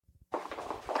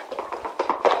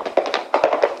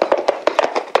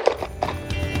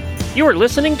You are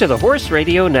listening to the Horse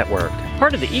Radio Network,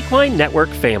 part of the Equine Network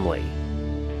family.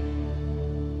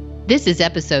 This is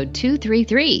episode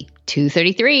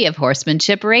 233 of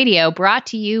Horsemanship Radio, brought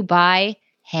to you by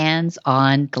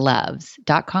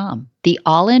handsongloves.com, the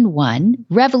all-in-one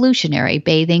revolutionary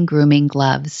bathing grooming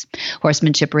gloves.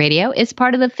 Horsemanship Radio is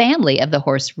part of the family of the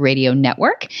Horse Radio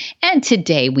Network, and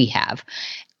today we have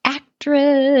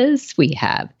actress, we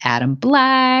have Adam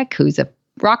Black, who's a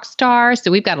rock star, so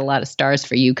we've got a lot of stars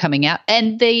for you coming out,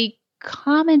 and the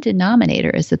common denominator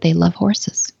is that they love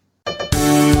horses.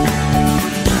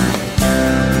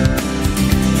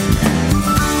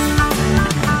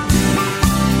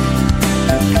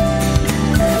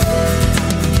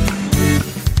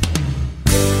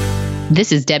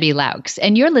 This is Debbie Laux,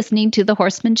 and you're listening to the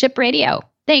Horsemanship Radio.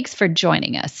 Thanks for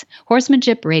joining us.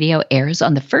 Horsemanship Radio airs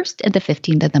on the 1st and the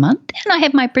 15th of the month, and I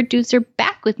have my producer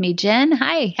back with me, Jen.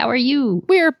 Hi, how are you?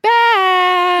 We're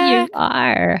back! You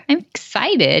are. I'm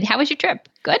excited. How was your trip?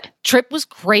 Good? Trip was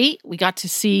great. We got to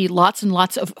see lots and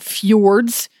lots of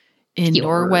fjords in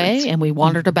Norway, and we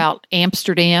wandered about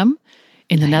Amsterdam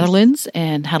in the Netherlands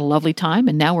and had a lovely time,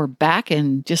 and now we're back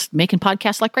and just making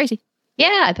podcasts like crazy.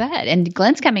 Yeah, I bet. And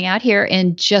Glenn's coming out here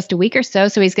in just a week or so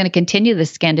he's going to continue the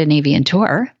Scandinavian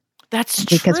tour. That's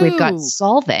true. Because we've got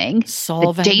Solvang,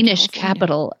 the Danish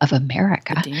capital of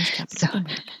America. The Danish capital of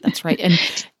America. That's right. And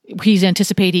he's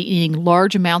anticipating eating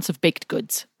large amounts of baked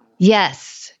goods.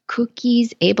 Yes.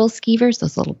 Cookies, Abelskivers,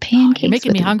 those little pancakes. You're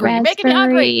making me hungry. You're making me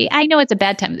hungry. I know it's a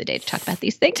bad time of the day to talk about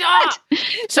these things. But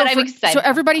I'm excited. So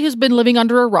everybody who's been living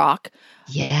under a rock.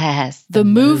 Yes. The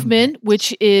movement,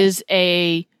 which is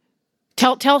a...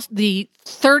 Tell us the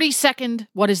 30-second,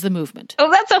 what is the movement?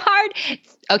 Oh, that's so hard.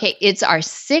 Okay, it's our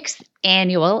 6th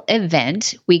annual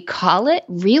event. We call it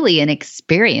really an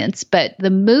experience, but the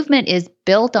movement is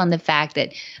built on the fact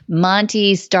that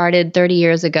Monty started 30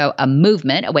 years ago a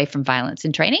movement away from violence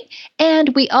and training.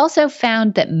 And we also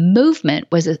found that movement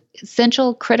was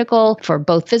essential, critical for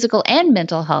both physical and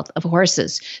mental health of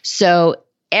horses. So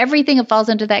everything that falls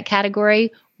into that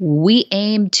category, we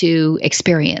aim to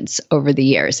experience over the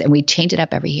years, and we change it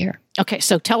up every year. Okay,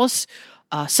 so tell us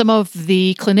some of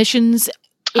the clinicians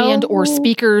and or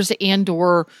speakers and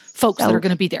or folks that are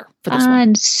going to be there for this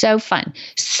one. So fun.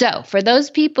 So for those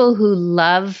people who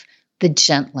love the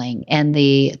gentling and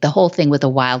the whole thing with the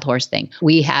wild horse thing,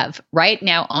 we have right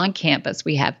now on campus,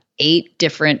 we have 8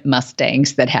 different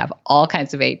Mustangs that have all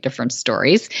kinds of 8 different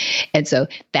stories. And so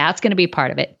that's going to be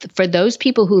part of it. For those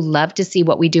people who love to see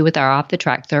what we do with our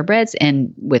off-the-track thoroughbreds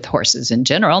and with horses in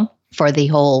general, for the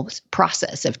whole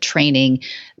process of training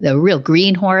the real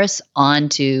green horse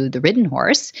onto the ridden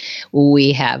horse,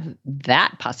 we have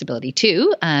that possibility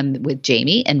too, with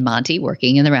Jamie and Monty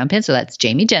working in the round pen. So that's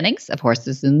Jamie Jennings of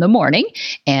Horses in the Morning,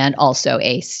 and also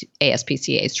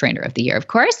ASPCA's Trainer of the Year, of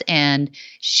course. And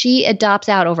she adopts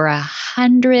out over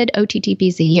 100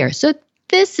 OTTPs a year. So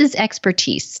this is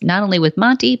expertise, not only with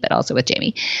Monty, but also with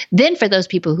Jamie. Then for those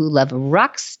people who love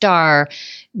rock star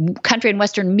country and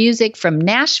Western music from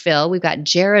Nashville, we've got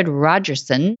Jared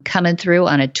Rogerson coming through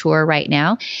on a tour right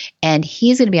now, and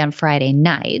he's going to be on Friday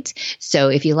night. So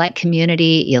if you like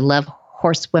community, you love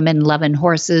horsewomen loving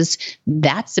horses,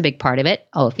 that's a big part of it.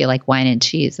 Oh, if you like wine and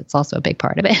cheese, it's also a big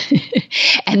part of it.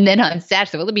 And then on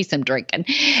Saturday, there'll be some drinking.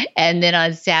 And then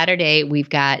on Saturday, we've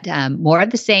got more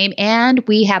of the same. And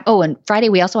we have, and Friday,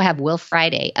 we also have Will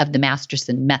Friday of the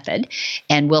Masterson Method.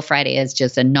 And Will Friday is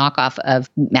just a knockoff of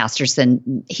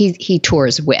Masterson he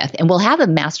tours with. And we'll have a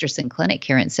Masterson clinic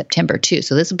here in September too.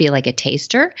 So this will be like a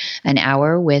taster, an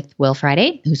hour with Will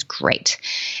Friday, who's great.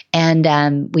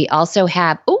 And we also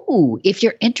have, if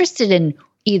you're interested in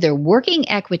either working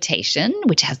equitation,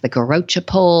 which has the garrocha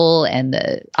pole and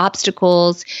the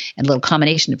obstacles and a little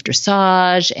combination of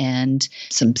dressage and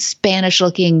some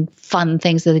Spanish-looking fun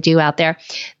things that they do out there,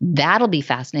 that'll be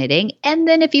fascinating. And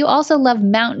then if you also love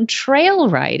mountain trail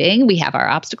riding, we have our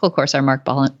obstacle course, our Mark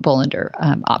Bolander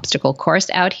obstacle course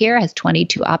out here, has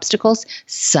 22 obstacles.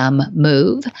 Some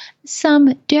move,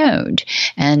 some don't.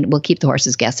 And we'll keep the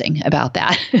horses guessing about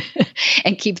that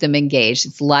and keep them engaged.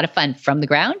 It's a lot of fun from the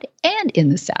ground and in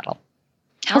the saddle.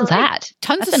 How's that?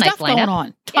 Tons of stuff going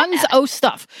on. Tons of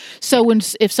stuff. So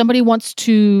if somebody wants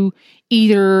to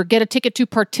either get a ticket to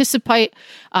participate,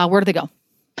 where do they go?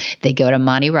 They go to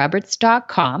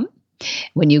MontyRoberts.com.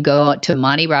 When you go to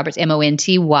Monty Roberts,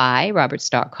 MONTY,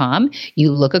 Roberts.com,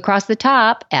 you look across the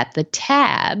top at the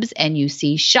tabs and you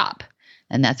see shop.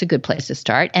 And that's a good place to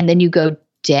start. And then you go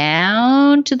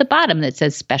down to the bottom that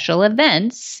says special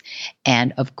events.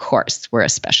 And of course, we're a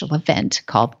special event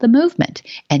called The Movement.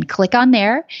 And click on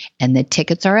there and the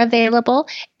tickets are available.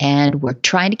 And we're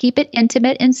trying to keep it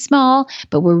intimate and small,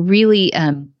 but we're really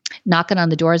knocking on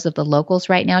the doors of the locals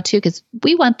right now too, because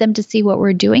we want them to see what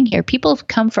we're doing here. People have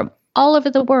come from all over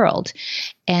the world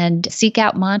and seek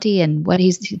out Monty and what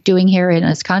he's doing here in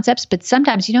his concepts. But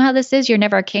sometimes, you know how this is? You're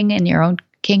never a king in your own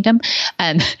kingdom.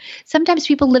 Sometimes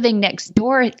people living next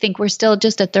door think we're still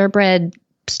just a thoroughbred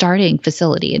starting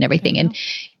facility and everything. And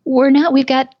we're not. We've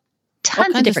got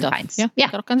tons of different kinds. Yeah.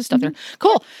 Got all kinds of stuff there.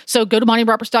 Cool. So go to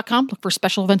MontyRoberts.com, look for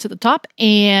special events at the top.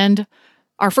 And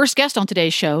our first guest on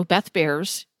today's show, Beth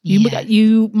Behrs.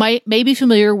 You may be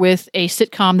familiar with a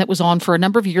sitcom that was on for a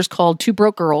number of years called Two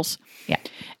Broke Girls. Yeah.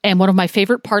 And one of my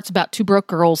favorite parts about Two Broke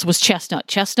Girls was Chestnut.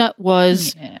 Chestnut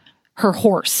was her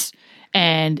horse.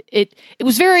 And it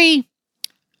was very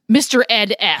Mr.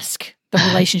 Ed-esque, the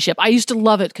relationship. I used to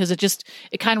love it because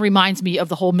it kind of reminds me of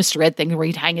the whole Mr. Ed thing where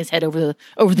he'd hang his head over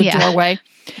the doorway.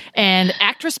 And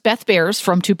actress Beth Behrs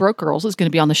from Two Broke Girls is going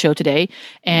to be on the show today.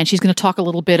 And she's going to talk a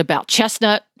little bit about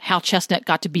Chestnut, how Chestnut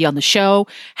got to be on the show,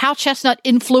 how Chestnut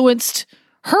influenced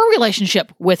her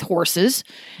relationship with horses.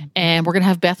 And we're going to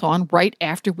have Beth on right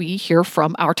after we hear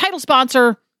from our title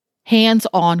sponsor, Hands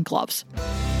On Gloves.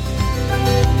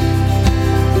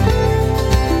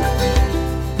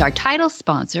 Our title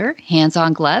sponsor, Hands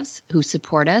On Gloves, who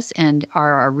support us and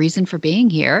are our reason for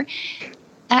being here,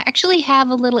 actually have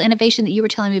a little innovation that you were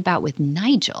telling me about with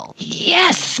Nigel.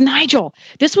 Yes, Nigel.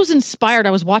 This was inspired. I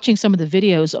was watching some of the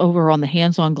videos over on the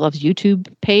Hands On Gloves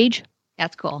YouTube page.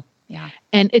 That's cool. Yeah.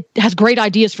 And it has great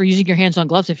ideas for using your Hands On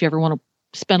Gloves if you ever want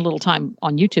to spend a little time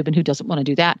on YouTube, and who doesn't want to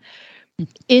do that?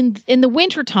 In the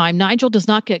wintertime, Nigel does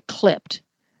not get clipped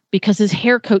because his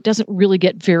hair coat doesn't really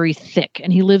get very thick,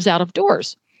 and he lives out of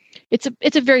doors.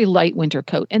 It's a very light winter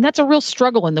coat, and that's a real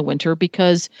struggle in the winter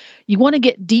because you want to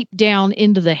get deep down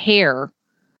into the hair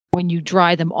when you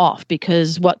dry them off,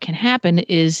 because what can happen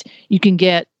is you can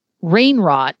get rain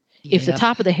rot if the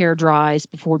top of the hair dries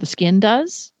before the skin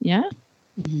does. Yeah.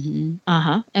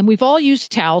 Mm-hmm. And we've all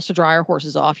used towels to dry our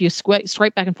horses off. You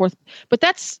scrape back and forth, but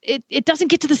that's it. It doesn't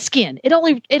get to the skin. It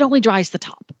only dries the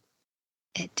top.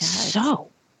 It does. So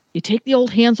you take the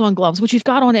old Hands On Gloves, which you've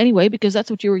got on anyway, because that's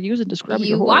what you were using to scrub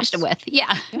your horse. You washed it with.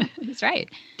 Yeah, that's right.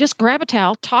 Just grab a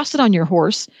towel, toss it on your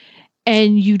horse,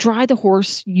 and you dry the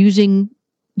horse using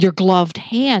your gloved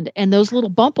hand. And those little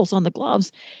bumples on the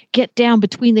gloves get down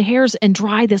between the hairs and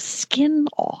dry the skin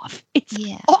off. It's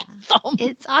awesome.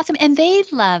 It's awesome. And they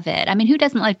love it. I mean, who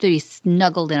doesn't like to be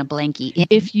snuggled in a blankie?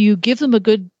 If you give them a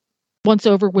good once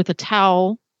over with a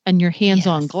towel and your Hands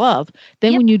On glove,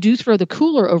 then when you do throw the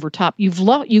cooler over top,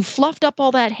 you've fluffed up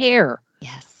all that hair.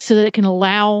 Yes. So that it can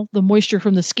allow the moisture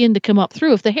from the skin to come up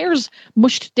through. If the hair's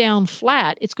mushed down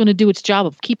flat, it's going to do its job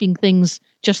of keeping things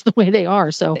just the way they are.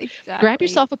 So grab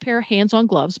yourself a pair of Hands On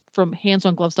Gloves from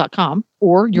handsongloves.com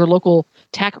or your local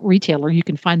tack retailer. You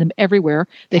can find them everywhere.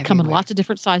 They come in lots of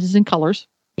different sizes and colors.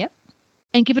 Yep.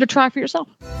 And give it a try for yourself.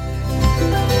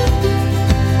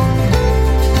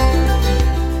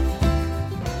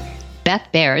 Beth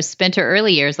Behrs spent her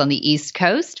early years on the East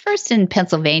Coast, first in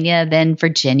Pennsylvania, then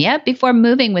Virginia, before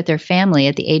moving with her family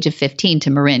at the age of 15 to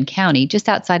Marin County, just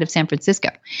outside of San Francisco,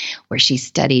 where she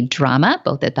studied drama,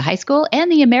 both at the high school and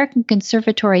the American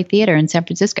Conservatory Theater in San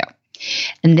Francisco.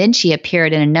 And then she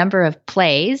appeared in a number of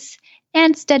plays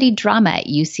and studied drama at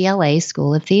UCLA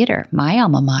School of Theater, my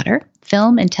alma mater,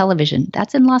 film and television.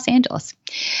 That's in Los Angeles.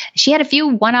 She had a few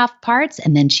one-off parts,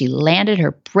 and then she landed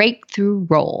her breakthrough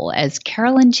role as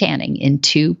Carolyn Channing in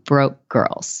Two Broke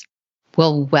Girls.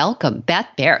 Well, welcome, Beth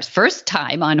Behrs. First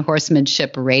time on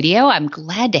Horsemanship Radio. I'm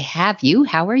glad to have you.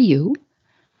 How are you?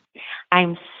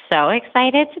 I'm so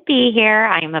excited to be here.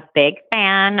 I'm a big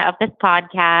fan of this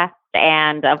podcast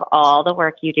and of all the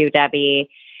work you do, Debbie.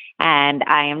 And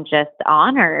I am just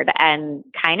honored and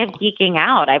kind of geeking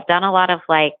out. I've done a lot of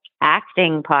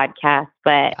acting podcasts,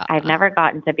 but I've never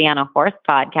gotten to be on a horse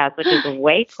podcast, which is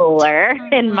way cooler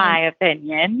in my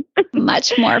opinion.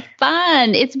 Much more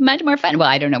fun. It's much more fun. Well,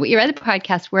 I don't know what your other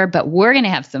podcasts were, but we're going to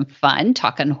have some fun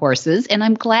talking horses. And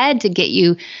I'm glad to get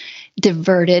you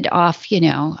diverted off,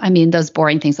 those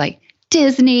boring things like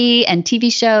Disney and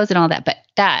TV shows and all that. But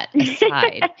that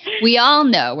aside, we all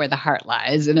know where the heart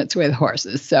lies, and it's with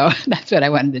horses. So that's what I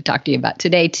wanted to talk to you about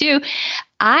today, too.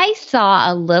 I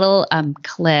saw a little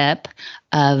clip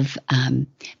of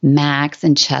Max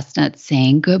and Chestnut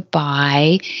saying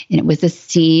goodbye, and it was a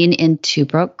scene in Two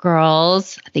Broke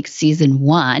Girls, I think season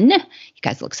 1. You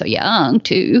guys look so young,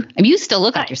 too. I mean, you still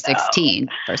look like you're 16,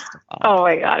 first of all. Oh,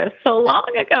 my God. It's so long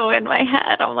ago in my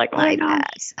head. I'm like, oh, my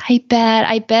gosh.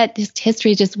 I bet this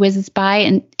history just whizzes by,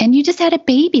 and you just had a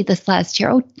baby this last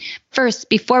year. Oh, first,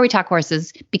 before we talk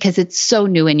horses, because it's so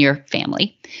new in your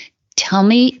family, tell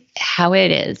me how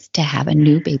it is to have a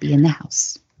new baby in the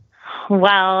house.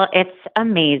 Well, it's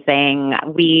amazing.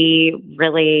 We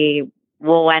really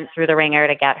went through the ringer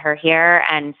to get her here.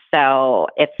 And so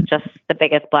it's just the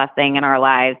biggest blessing in our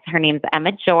lives. Her name's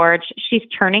Emma George. She's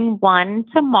turning 1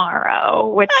 tomorrow,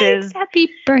 which is happy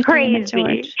birthday, crazy.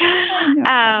 Emma George.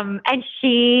 And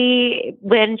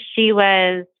when she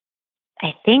was,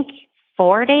 I think,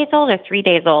 4 days old or 3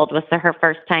 days old, was her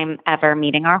first time ever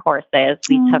meeting our horses.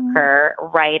 We took her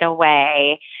right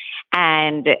away.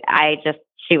 And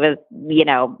she was,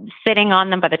 sitting on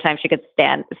them by the time she could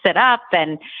sit up.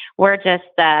 And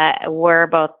we're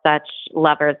both such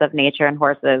lovers of nature and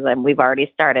horses. And we've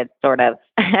already started sort of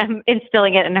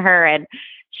instilling it in her. And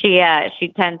she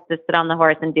tends to sit on the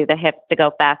horse and do the hips to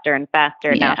go faster and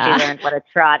faster. Yeah. Now she learned what a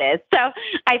trot is. So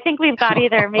I think we've got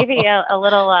either maybe a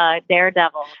little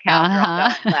daredevil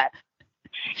cowgirl going, but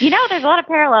there's a lot of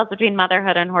parallels between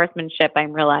motherhood and horsemanship,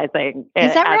 I'm realizing.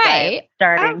 Is that right? I'm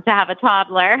starting to have a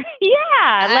toddler. Yeah.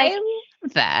 I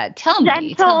love that. Tell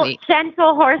me.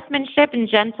 Gentle horsemanship and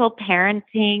gentle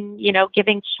parenting,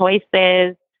 giving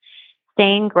choices,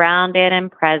 staying grounded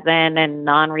and present and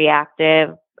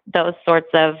non-reactive. Those sorts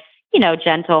of,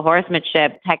 gentle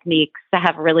horsemanship techniques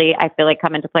have really, I feel like,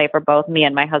 come into play for both me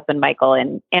and my husband, Michael,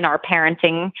 in our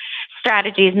parenting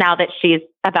strategies now that she's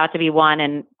about to be 1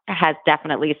 and has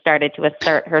definitely started to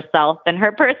assert herself, and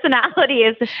her personality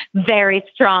is very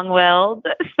strong-willed.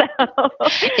 So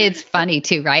it's funny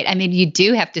too, right? I mean, you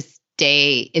do have to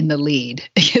stay in the lead.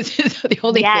 It's the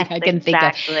only thing I can think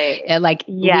of.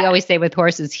 We always say with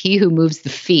horses, he who moves the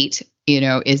feet,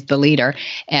 is the leader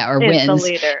or wins. The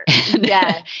leader.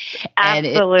 Yes,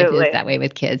 absolutely. And it is that way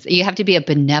with kids. You have to be a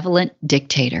benevolent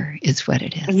dictator is what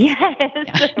it is.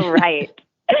 Yes, right.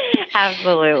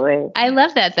 Absolutely. I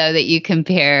love that, though, that you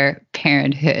compare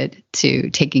parenthood to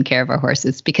taking care of our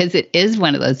horses, because it is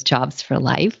one of those jobs for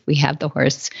life. We have the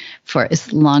horse for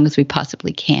as long as we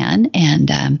possibly can.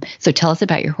 And so tell us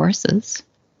about your horses.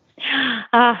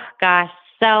 Oh, gosh.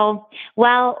 So,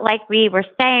 well, like we were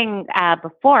saying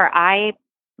before, I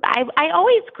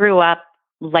always grew up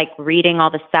reading all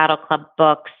the Saddle Club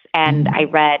books, and I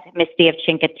read Misty of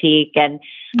Chincoteague, and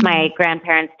my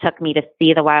grandparents took me to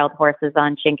see the wild horses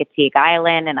on Chincoteague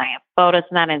Island, and I have photos of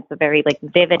that, and it's a very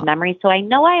vivid memory. So I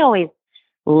know I always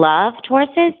loved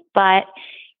horses, but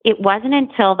it wasn't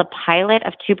until the pilot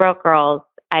of Two Broke Girls,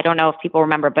 I don't know if people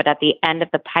remember, but at the end of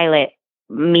the pilot,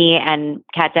 me and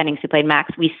Kat Dennings, who played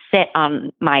Max, we sit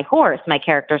on my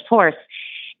character's horse.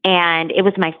 And it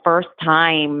was my first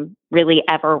time really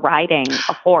ever riding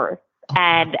a horse.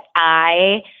 And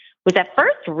I was at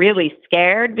first really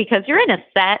scared because you're in a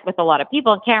set with a lot of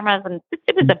people and cameras, and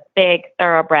it was a big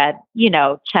thoroughbred,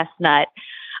 chestnut.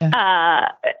 Yeah.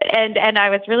 And I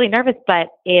was really nervous, but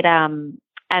it,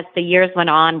 as the years went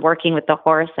on, working with the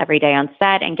horse every day on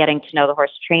set and getting to know the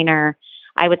horse trainer,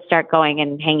 I would start going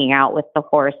and hanging out with the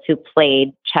horse who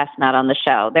played Chestnut on the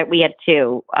show. That we had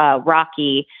two.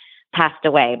 Rocky passed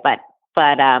away, but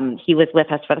he was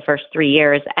with us for the first 3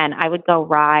 years, and I would go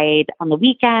ride on the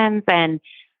weekends, and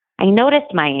I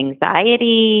noticed my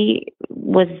anxiety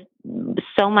was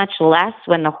so much less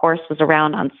when the horse was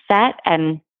around on set.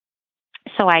 And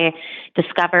so I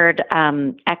discovered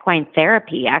equine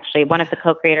therapy. Actually, one of the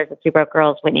co-creators of Two Broke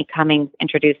Girls, Whitney Cummings,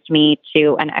 introduced me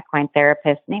to an equine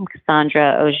therapist named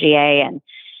Cassandra Ogier, and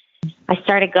I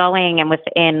started going, and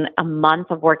within a month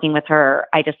of working with her,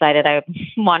 I decided I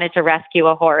wanted to rescue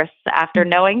a horse after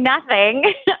knowing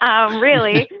nothing,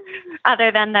 really,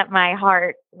 other than that my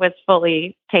heart was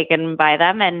fully taken by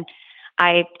them. And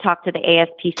I talked to the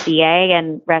ASPCA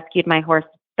and rescued my horse,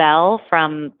 Belle,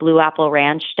 from Blue Apple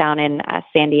Ranch down in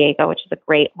San Diego, which is a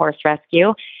great horse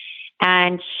rescue.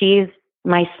 And she's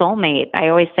my soulmate. I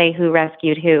always say who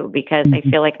rescued who, because I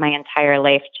feel like my entire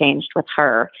life changed with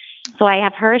her. So I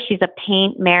have her. She's a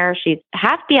paint mare. She's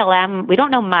half BLM. We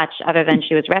don't know much other than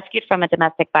she was rescued from a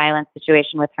domestic violence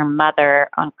situation with her mother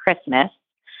on Christmas.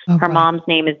 Her mom's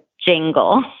name is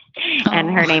Jingle,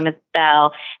 and her name is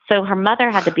Belle. So her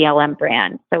mother had the BLM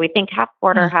brand. So we think half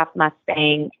quarter, half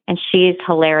Mustang, and she's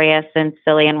hilarious and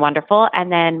silly and wonderful.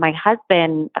 And then my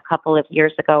husband, a couple of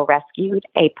years ago, rescued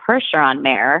a Percheron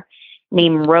mare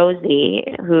named Rosie,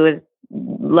 who is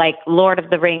like Lord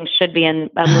of the Rings, should be in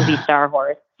a movie star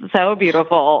horse. So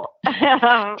beautiful.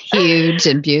 Huge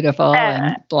and beautiful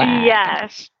and black.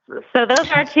 Yes. So those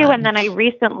are two. And then I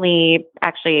recently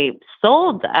actually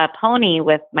sold a pony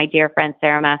with my dear friend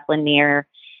Sarah Maslin-Neer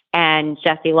and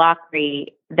Jessie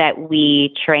Lockery that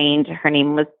we trained. Her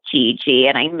name was Gigi,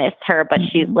 and I miss her, but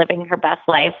she's living her best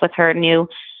life with her new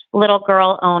little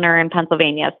girl owner in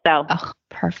Pennsylvania. So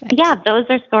perfect. Yeah, those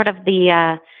are sort of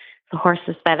the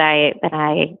horses that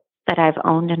I've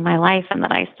owned in my life and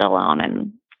that I still own.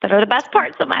 And that are the best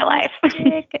parts of my life.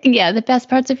 Yeah, the best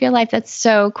parts of your life. That's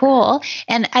so cool.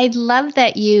 And I love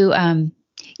that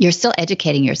you're still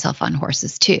educating yourself on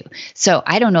horses too. So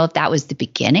I don't know if that was the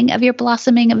beginning of your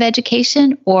blossoming of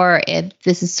education or if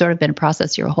this has sort of been a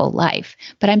process your whole life.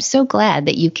 But I'm so glad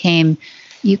that you came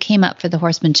up for the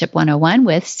Horsemanship 101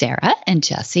 with Sarah and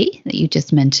Jesse that you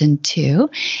just mentioned too.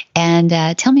 And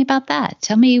tell me about that.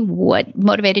 Tell me what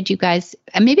motivated you guys.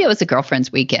 And maybe it was a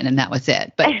girlfriend's weekend and that was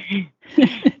it. But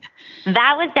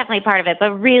that was definitely part of it.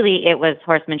 But really, it was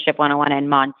Horsemanship 101 and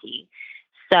Monty.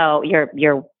 So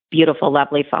your beautiful,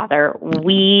 lovely father.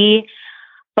 We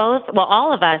both, well,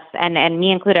 all of us, and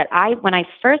me included, when I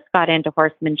first got into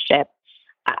horsemanship,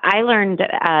 I learned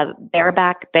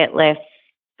bareback bitless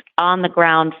on the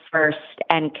ground first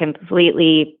and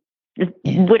completely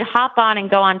would hop on and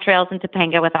go on trails in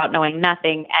Topanga without knowing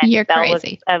nothing. And You're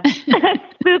crazy. Was a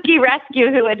spooky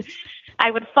rescue I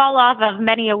would fall off of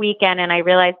many a weekend, and I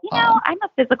realized, I'm a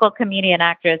physical comedian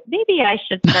actress. Maybe I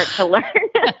should start to learn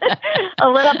a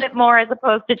little bit more as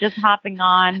opposed to just hopping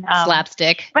on.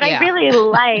 Slapstick. But I really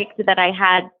liked that I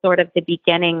had sort of the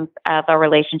beginnings of a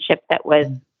relationship that was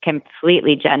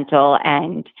completely gentle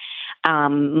and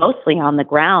mostly on the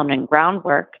ground and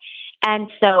groundwork.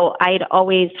 And so I'd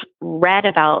always read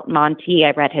about Monty.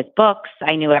 I read his books.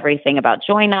 I knew everything about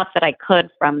join up that I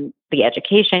could from the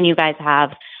education you guys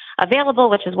have available,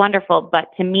 which is wonderful.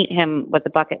 But to meet him was a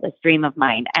bucket list dream of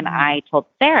mine. And I told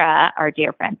Sarah, our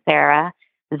dear friend Sarah,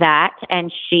 that,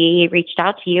 and she reached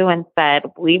out to you and said,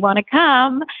 we want to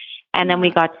come. And then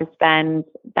we got to spend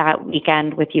that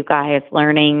weekend with you guys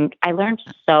learning. I learned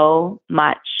so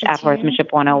much at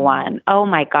Horsemanship 101. Oh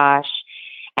my gosh.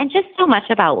 And just so much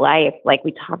about life, like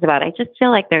we talked about. I just feel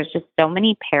like there's just so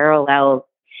many parallels,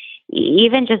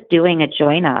 even just doing a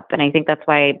join up. And I think that's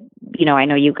why, I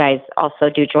know you guys also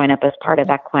do join up as part of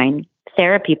equine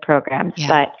therapy programs,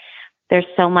 but there's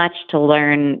so much to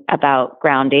learn about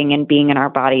grounding and being in our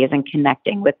bodies and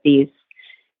connecting with these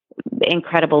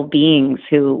incredible beings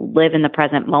who live in the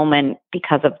present moment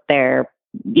because of their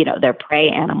prey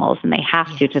animals, and they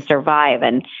have to survive.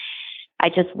 And I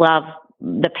just love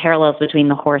the parallels between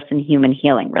the horse and human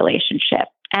healing relationship.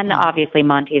 And obviously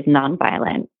Monty's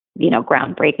nonviolent,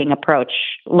 groundbreaking approach,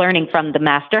 learning from the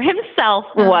master himself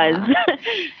was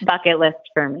bucket list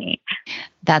for me.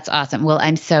 That's awesome. Well,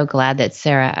 I'm so glad that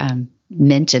Sarah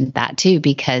mentioned that too,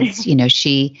 because,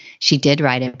 she did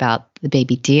write about the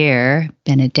baby deer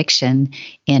benediction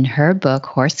in her book,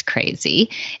 Horse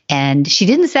Crazy. And she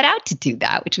didn't set out to do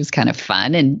that, which was kind of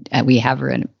fun. And we have her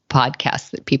in a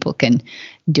podcast that people can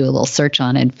do a little search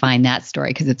on and find that story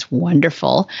because it's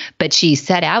wonderful. But she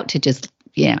set out to just,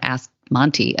 ask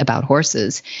Monty about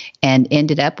horses and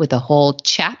ended up with a whole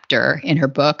chapter in her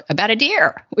book about a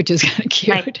deer, which is kind of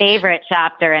cute. My favorite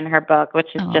chapter in her book, which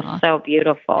is just so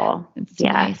beautiful. It's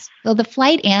nice. Well, the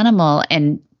flight animal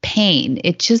and pain,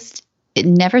 it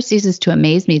never ceases to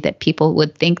amaze me that people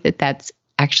would think that that's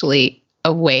actually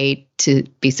a way to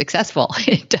be successful.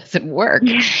 It doesn't work.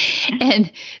 And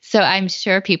so I'm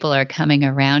sure people are coming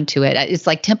around to it. It's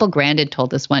like Temple Grandin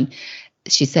told us one.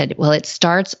 She said, well, it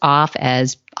starts off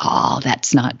as,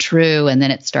 that's not true. And then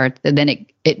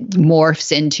it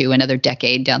morphs into another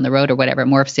decade down the road or whatever, it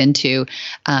morphs into,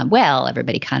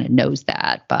 everybody kind of knows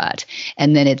that.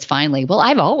 And then it's finally,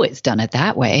 I've always done it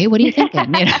that way. What are you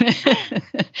thinking?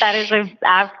 That is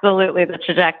absolutely the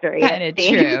trajectory. Kind of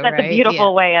true. That's right? a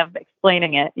beautiful way of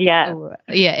explaining it. Yeah.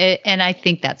 And I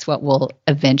think that's what we'll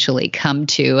eventually come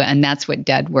to. And that's what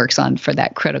Dad works on for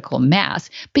that critical mass.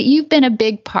 But you've been a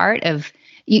big part of,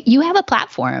 you have a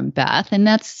platform, Beth, and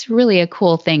that's really a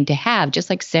cool thing to have. Just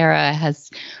like Sarah has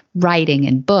writing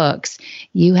and books,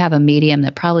 you have a medium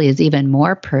that probably is even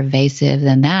more pervasive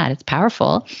than that. It's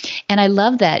powerful. And I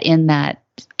love that in that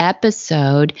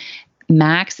episode,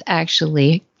 Max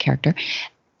character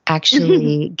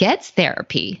gets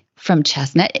therapy from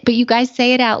Chestnut, but you guys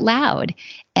say it out loud.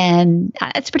 And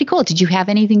it's pretty cool. Did you have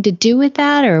anything to do with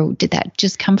that, or did that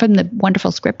just come from the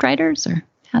wonderful script writers, or?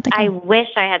 I wish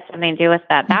I had something to do with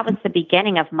that. That was the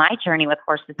beginning of my journey with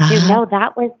horses too. No,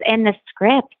 that was in the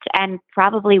script. And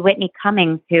probably Whitney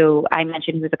Cummings, who I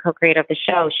mentioned, who's a co-creator of the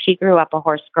show, she grew up a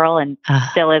horse girl and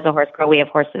still is a horse girl. We have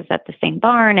horses at the same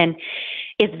barn and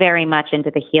is very much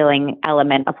into the healing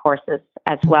element of horses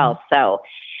as well. So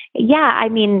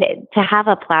to have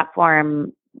a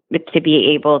platform to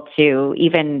be able to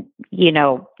even,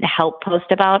 help post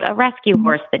about a rescue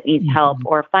horse that needs help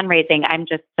or fundraising. I'm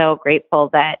just so grateful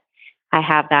that I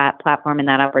have that platform and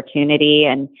that opportunity.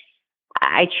 And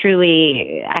I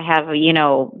have,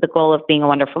 the goal of being a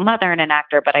wonderful mother and an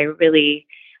actor, but I really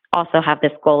also have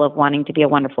this goal of wanting to be a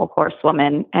wonderful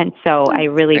horsewoman. And so I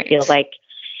really feel like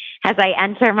as I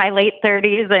enter my late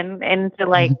 30s and into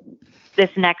like this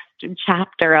next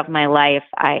chapter of my life,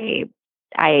 I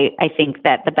think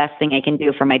that the best thing I can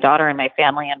do for my daughter and my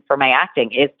family and for my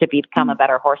acting is to become a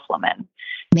better horsewoman.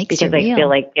 Makes you because real. I feel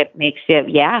like it makes you,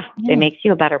 it makes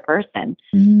you a better person.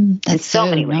 That's so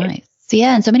many nice. ways.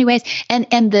 Yeah, in so many ways. And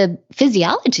the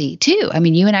physiology too. I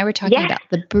mean, you and I were talking about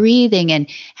the breathing and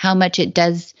how much it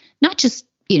does, not just,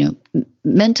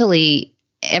 mentally,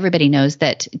 everybody knows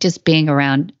that just being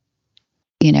around,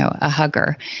 a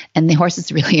hugger, and the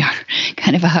horses really are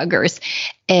kind of a huggers,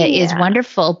 is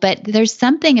wonderful. But there's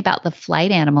something about the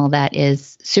flight animal that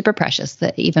is super precious,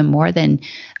 that even more than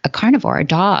a carnivore, a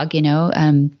dog,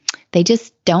 they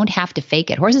just don't have to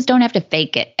fake it. Horses don't have to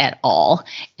fake it at all.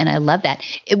 And I love that.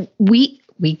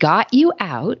 We got you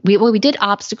out. We did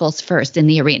obstacles first in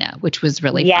the arena, which was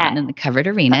really fun, in the covered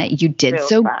arena. You did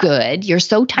so good. You're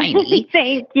so tiny.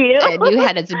 Thank you. And you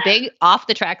had some big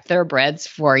off-the-track thoroughbreds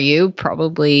for you,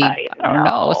 probably, I don't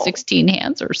know, 16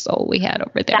 hands or so we had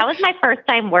over there. That was my first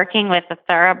time working with a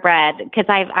thoroughbred, because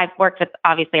I've worked with,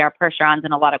 obviously, our Percherons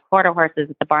and a lot of quarter horses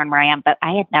at the barn where I am, but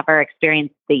I had never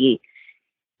experienced the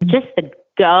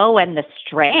go and the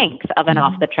strength of an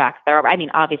off the track thoroughbred. I mean,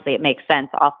 obviously it makes sense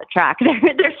off the track.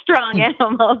 They're strong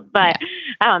animals, but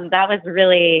that was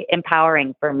really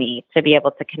empowering for me to be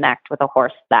able to connect with a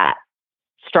horse that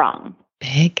strong.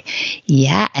 Big.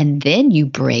 Yeah. And then you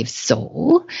brave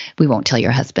soul. We won't tell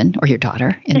your husband or your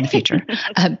daughter in the future,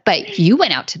 but you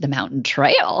went out to the mountain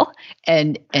trail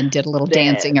and did a little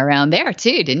dancing around there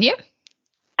too, didn't you?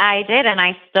 I did, and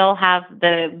I still have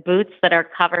the boots that are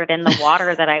covered in the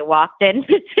water that I walked in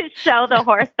to show the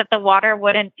horse that the water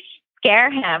wouldn't scare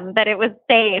him, that it was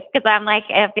safe. Because I'm like,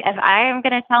 if I am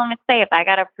going to tell him it's safe, I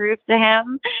got to prove to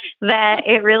him that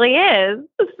it really is.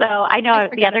 So I know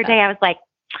the other day I was like,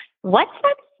 what's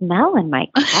that smell in my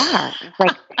car?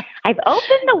 Like, I've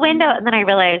opened the window, and then I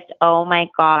realized, oh my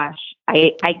gosh,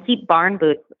 I keep barn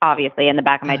boots, obviously, in the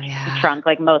back of my trunk,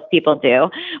 like most people do.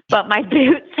 But my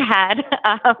boots had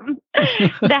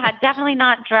definitely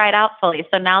not dried out fully.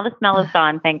 So now the smell is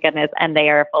gone, thank goodness, and they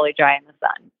are fully dry in the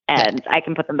sun. And I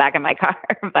can put them back in my car.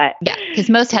 But because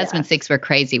most husbands think we're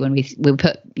crazy when we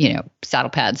put, saddle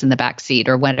pads in the back seat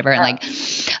or whatever. And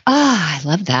I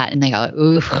love that. And they go,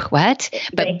 ooh, what?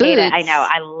 But boots, I know.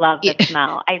 I love the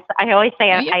smell. I always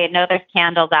say, I know there's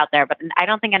candles out there, but I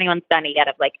don't think anyone's done it yet,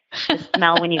 of like the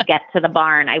smell when you get to the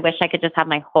barn. I wish I could just have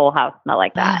my whole house smell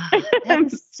like that.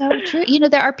 That's so true.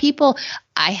 There are people,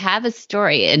 I have a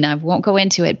story, and I won't go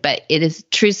into it, but it is a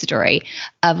true story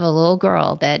of a little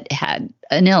girl that had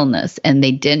an illness and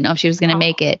they didn't know if she was going to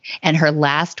make it. And her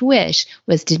last wish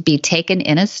was to be taken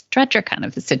in a stretcher kind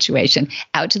of a situation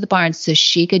out to the barn so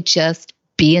she could just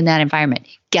be in that environment.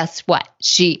 Guess what?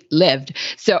 She lived.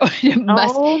 So it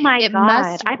must, oh my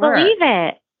God, I believe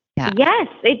it. Yeah. Yes,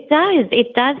 it does.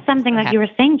 It does something like you were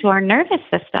saying to our nervous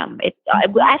system. It's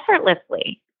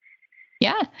effortlessly.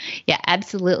 Yeah. Yeah,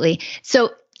 absolutely. So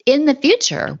in the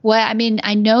future,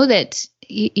 I know that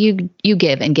you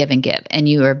give and give and give, and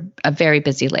you are a very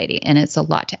busy lady, and it's a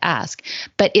lot to ask.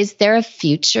 But is there a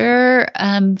future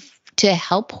to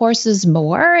help horses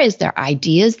more? Is there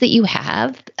ideas that you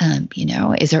have?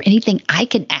 Is there anything I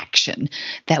can action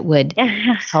that would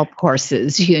help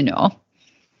horses?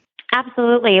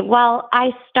 Absolutely. Well,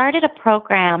 I started a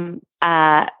program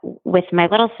with my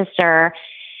little sister.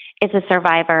 Is a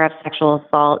survivor of sexual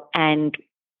assault, and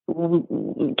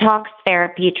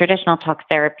traditional talk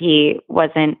therapy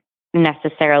wasn't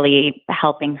necessarily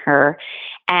helping her.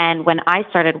 And when I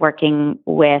started working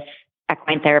with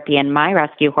equine therapy and my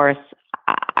rescue horse,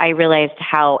 I realized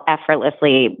how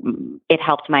effortlessly it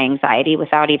helped my anxiety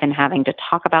without even having to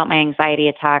talk about my anxiety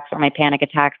attacks or my panic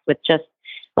attacks, with just,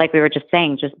 like we were just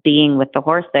saying, just being with the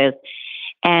horses.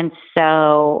 And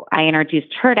so I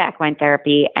introduced her to equine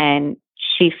therapy, and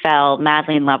she fell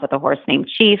madly in love with a horse named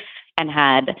Chief and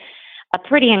had a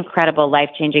pretty incredible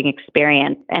life-changing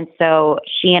experience. And so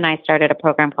she and I started a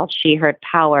program called She Heard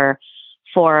Power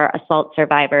for assault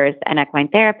survivors and equine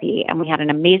therapy. And we had an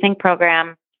amazing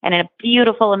program and a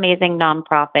beautiful, amazing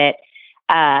nonprofit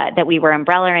that we were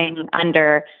umbrellaing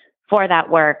under for that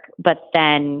work. But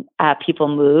then people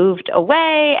moved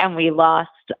away and we lost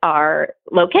our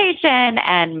location,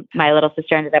 and my little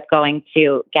sister ended up going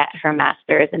to get her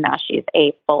master's, and now she's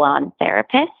a full-on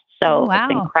therapist. So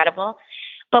It's incredible.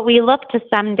 But we look to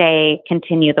someday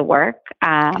continue the work.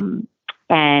 And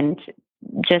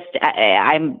just,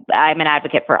 I'm an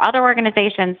advocate for other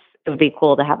organizations. It would be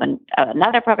cool to have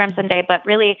another program someday, but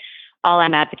really all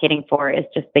I'm advocating for is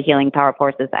just the healing power of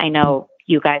horses. I know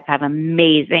you guys have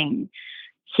amazing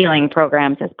healing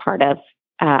programs as part of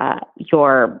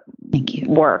your Thank you.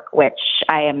 work, which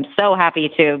I am so happy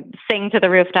to sing to the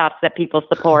rooftops that people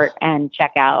support and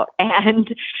check out.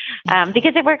 And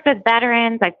because it works with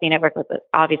veterans, I've seen it work with,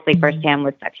 obviously, firsthand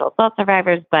with sexual assault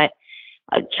survivors, but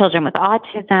children with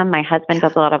autism. My husband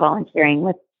does a lot of volunteering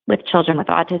with children with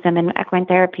autism and equine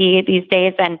therapy these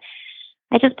days. And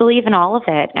I just believe in all of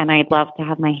it. And I'd love to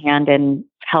have my hand in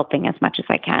helping as much as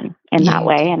I can in that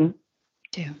way. And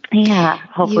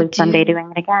hopefully someday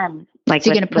doing it again, like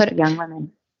so with young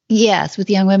women. Yes, with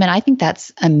young women. I think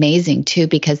that's amazing too,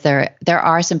 because there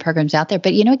are some programs out there,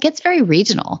 but it gets very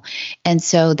regional. And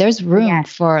so there's room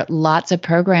for lots of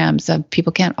programs.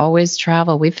 People can't always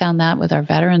travel. We found that with our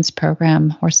veterans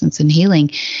program, Horsemanship and Healing,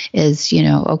 is,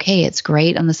 okay, it's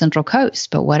great on the Central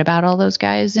Coast, but what about all those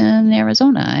guys in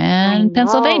Arizona and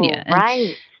Pennsylvania?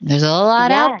 Right. There's a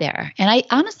lot out there. And I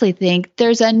honestly think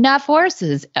there's enough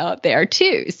horses out there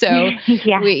too. So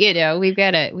we've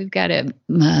got to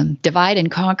divide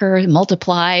and conquer,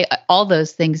 multiply, all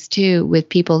those things too, with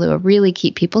people who really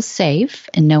keep people safe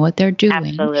and know what they're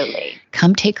doing. Absolutely.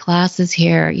 Come take classes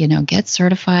here, get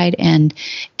certified, and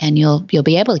you'll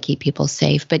be able to keep people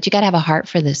safe. But you got to have a heart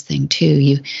for this thing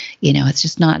too. It's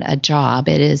just not a job.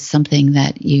 It is something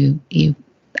that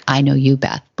I know you,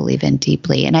 Beth, believe in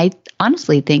deeply. And I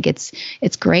honestly think it's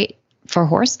great for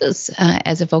horses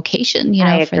as a vocation,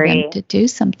 for them to do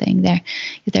something.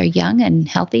 They're young and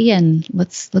healthy, and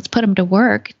let's put them to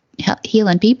work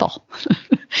healing people.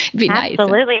 It'd be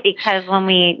Absolutely, nice. Because when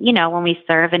we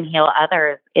serve and heal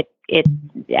others, it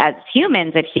as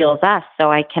humans, it heals us.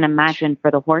 So I can imagine for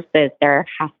the horses, there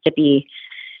has to be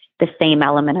the same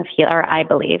element of healing, or I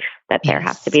believe that there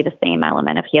has to be the same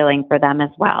element of healing for them as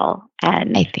well.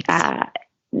 And I think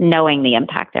knowing the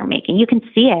impact they're making, you can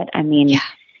see it. I mean,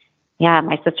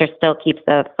 my sister still keeps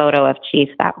a photo of Chief,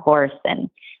 that horse, and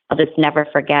I'll just never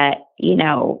forget,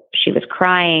 she was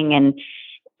crying,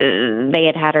 and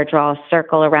they had her draw a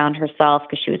circle around herself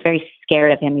because she was very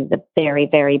scared of him. He's a very,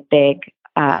 very big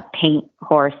paint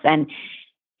horse. And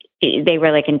they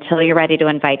were like, until you're ready to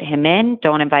invite him in,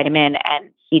 don't invite him in.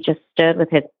 And he just stood with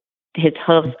his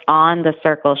hooves on the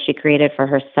circle she created for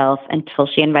herself until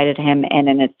she invited him in.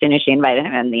 And as soon as she invited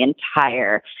him in, the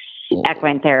entire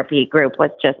equine therapy group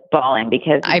was just bawling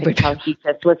because he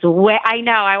just was I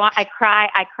know. I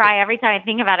cry every time I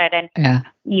think about it. And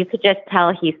you could just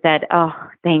tell he said, "Oh,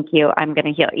 thank you. I'm going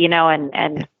to heal,"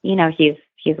 and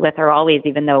he's with her always,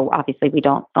 even though obviously we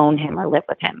don't own him or live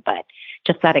with him, but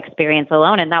just that experience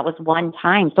alone. And that was one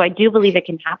time. So I do believe it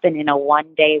can happen in a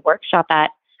one-day workshop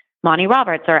at Monty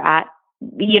Roberts or at,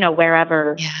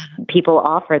 wherever people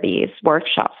offer these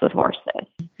workshops with horses.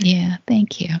 Yeah.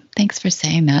 Thank you. Thanks for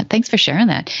saying that. Thanks for sharing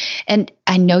that. And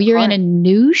I know you're in a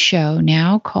new show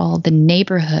now called The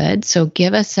Neighborhood. So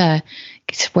give us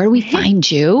where do we find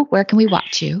you? Where can we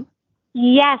watch you?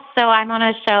 Yes. So I'm on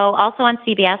a show also on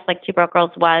CBS, like Two Broke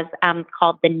Girls was,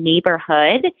 called The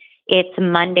Neighborhood. It's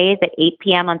Mondays at 8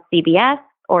 p.m. on CBS,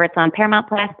 or it's on Paramount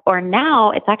Plus, or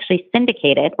now it's actually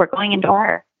syndicated. We're going into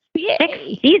our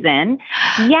sixth season.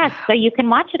 Yes. So you can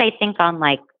watch it, I think, on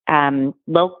like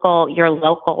your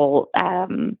local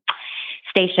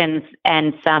stations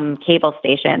and some cable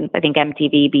stations. I think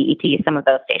MTV, BET, some of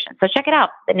those stations. So check it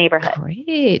out, The Neighborhood.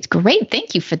 Great.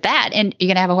 Thank you for that. And you're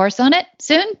going to have a horse on it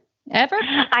soon? Ever?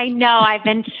 I know. I've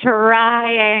been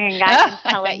trying. I've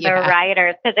been telling the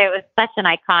writers because it was such an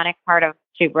iconic part of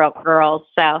Two Broke Girls.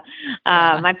 So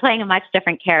I'm playing a much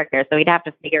different character. So we'd have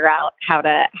to figure out how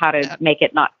to make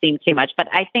it not seem too much. But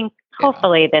I think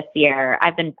hopefully this year,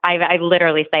 I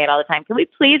literally say it all the time. Can we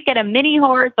please get a mini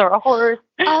horse or a horse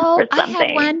or something? I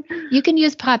have one. You can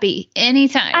use Poppy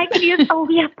anytime. I can use,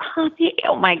 Poppy.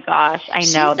 Oh my gosh. I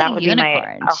know. That would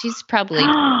unicorn. Be my, she's probably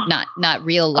not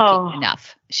real looking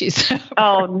enough. She's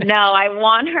oh no, I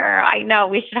want her. I know.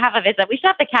 We should have a visit. We should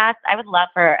have the cast. I would love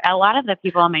for a lot of the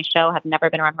people on my show have never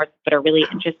been around horses, but are really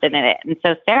interested in it. And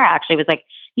so Sarah actually was like,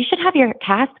 you should have your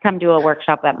cast come do a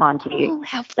workshop at Monty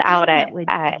out at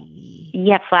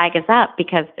Flag is Up,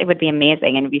 because it would be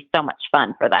amazing and it'd be so much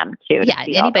fun for them too. Yeah,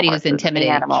 anybody who's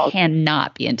intimidated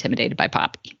cannot be intimidated by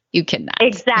Poppy. You cannot.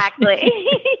 Exactly.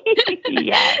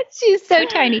 Yes. She's so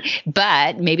tiny.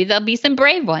 But maybe there'll be some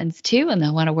brave ones too, and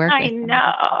they'll want to work with them. I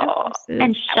know.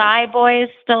 And Shy Boy's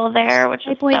still there, which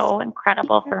is so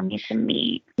incredible for me to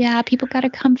meet. Yeah, people got to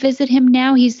come visit him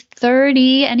now. He's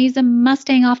 30 and he's a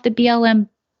Mustang off the BLM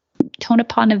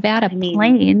Tonopah, Nevada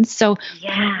plains. So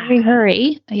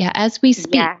hurry. Yeah, as we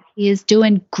speak, he is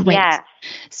doing great. Yes.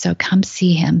 So come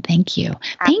see him. Thank you.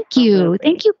 Absolutely.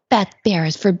 Thank you, Beth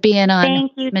Behrs, for being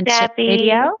on Horsemanship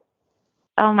Radio.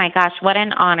 Oh my gosh, what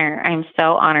an honor. I'm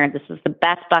so honored. This is the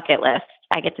best bucket list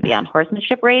I get to be on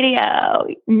Horsemanship Radio.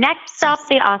 Next up,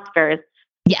 the Oscars.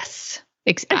 Yes.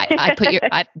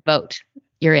 I vote.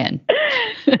 You're in.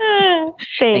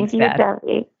 Thank you,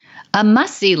 Debbie. A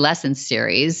must-see lesson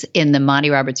series in the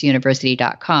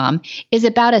MontyRobertsUniversity.com is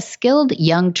about a skilled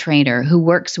young trainer who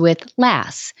works with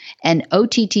LAS, an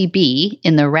OTTB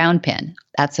in the round pen,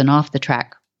 that's an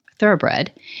off-the-track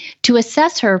thoroughbred, to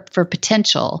assess her for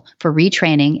potential for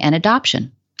retraining and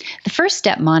adoption. The first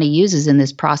step Monty uses in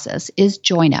this process is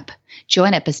join-up.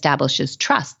 Join-up establishes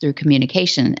trust through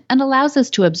communication and allows us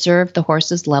to observe the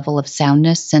horse's level of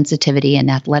soundness, sensitivity,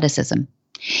 and athleticism.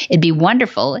 It'd be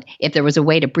wonderful if there was a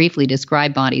way to briefly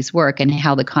describe Monty's work and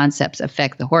how the concepts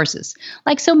affect the horses.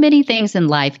 Like so many things in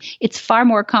life, it's far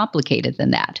more complicated than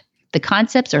that. The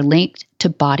concepts are linked to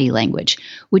body language,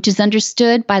 which is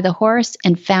understood by the horse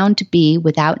and found to be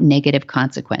without negative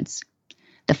consequence.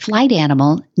 The flight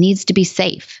animal needs to be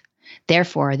safe.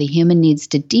 Therefore, the human needs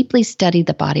to deeply study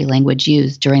the body language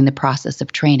used during the process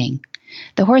of training.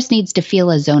 The horse needs to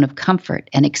feel a zone of comfort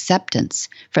and acceptance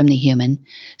from the human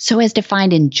so as to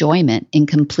find enjoyment in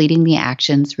completing the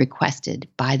actions requested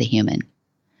by the human.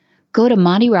 Go to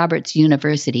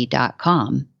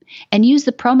MontyRobertsUniversity.com and use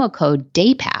the promo code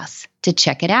DAYPASS to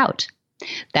check it out.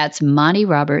 That's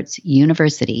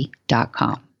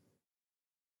MontyRobertsUniversity.com.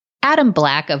 Adam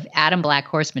Black of Adam Black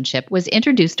Horsemanship was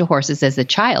introduced to horses as a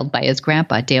child by his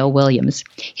grandpa, Dale Williams.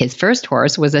 His first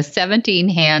horse was a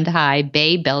 17-hand-high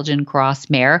Bay Belgian cross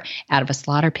mare out of a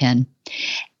slaughter pen.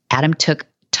 Adam took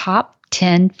top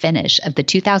 10 finish of the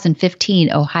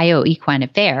 2015 Ohio Equine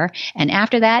Fair, and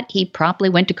after that, he promptly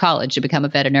went to college to become a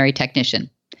veterinary technician.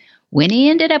 When he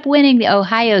ended up winning the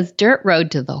Ohio's Dirt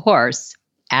Road to the Horse,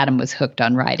 Adam was hooked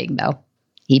on riding, though.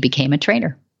 He became a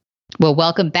trainer. Well,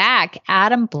 welcome back,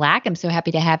 Adam Black. I'm so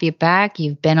happy to have you back.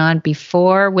 You've been on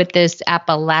before with this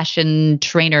Appalachian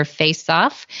Trainer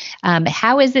Face-Off.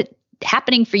 How is it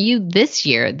happening for you this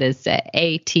year, this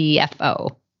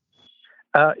ATFO?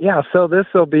 So this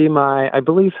will be my, I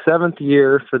believe, 7th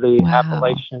year for the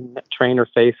Appalachian Trainer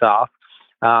Face-Off.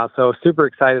 So super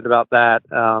excited about that.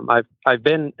 I've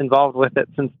been involved with it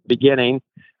since the beginning.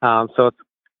 So it's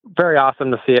very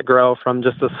awesome to see it grow from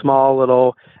just a small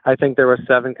little, I think there were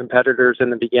 7 competitors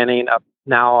in the beginning up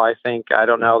now.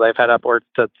 they've had upwards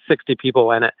to 60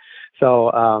 people in it.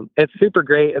 So, it's super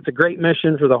great. It's a great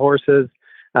mission for the horses,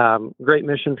 great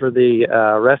mission for the,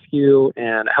 rescue,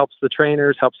 and it helps the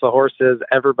trainers, helps the horses.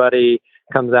 Everybody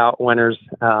comes out winners,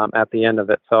 at the end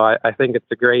of it. So I think it's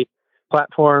a great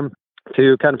platform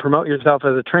to kind of promote yourself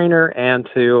as a trainer and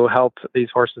to help these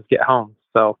horses get home.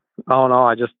 So all in all,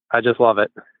 I just love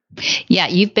it. Yeah,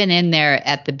 you've been in there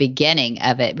at the beginning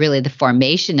of it, really the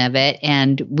formation of it.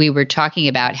 And we were talking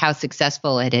about how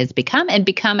successful it has become and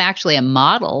become actually a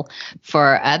model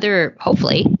for other,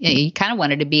 hopefully, you kind of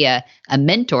wanted to be a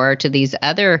mentor to these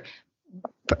other,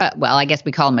 I guess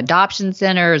we call them adoption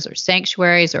centers or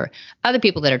sanctuaries or other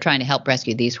people that are trying to help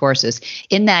rescue these horses.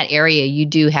 In that area, you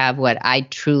do have what I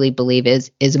truly believe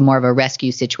is more of a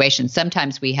rescue situation.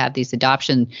 Sometimes we have these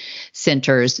adoption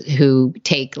centers who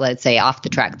take, let's say, off the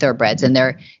track thoroughbreds, and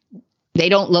they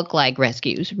don't look like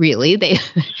rescues, really.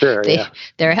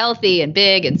 They're healthy and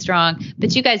big and strong,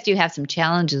 but you guys do have some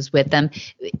challenges with them.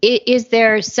 Is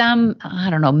there some,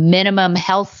 minimum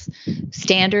health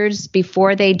standards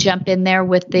before they jump in there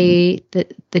with the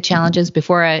challenges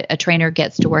before a trainer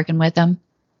gets to working with them?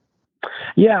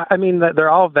 Yeah, I mean,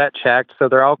 they're all vet checked, so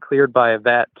they're all cleared by a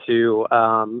vet to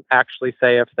actually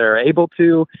say if they're able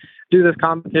to do this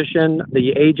competition.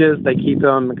 The ages, they keep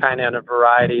them kind of in a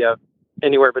variety of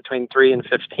anywhere between 3 and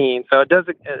 15. So it does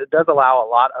allow a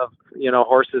lot of,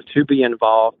 horses to be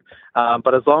involved.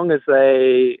 But as long as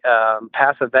they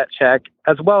pass a vet check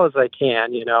as well as they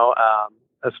can,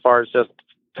 as far as just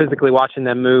physically watching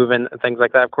them move and things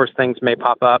like that, of course, things may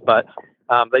pop up, but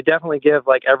they definitely give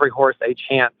like every horse a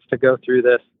chance to go through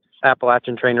this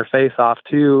Appalachian Trainer Face-Off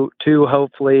to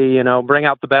hopefully, bring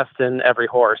out the best in every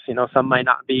horse. Some might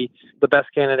not be the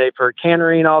best candidate for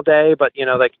cantering all day, but,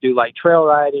 they could do like trail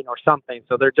riding or something.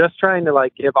 So they're just trying to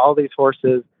like give all these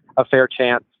horses a fair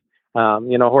chance.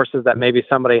 Horses that maybe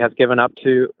somebody has given up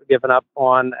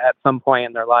on at some point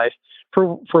in their life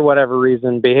for whatever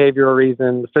reason, behavioral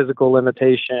reason, physical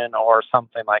limitation, or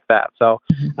something like that. So,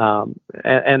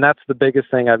 and that's the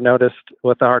biggest thing I've noticed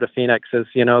with the Heart of Phoenix is,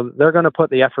 they're going to put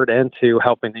the effort into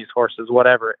helping these horses,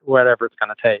 whatever it's going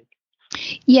to take.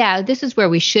 Yeah, this is where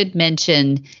we should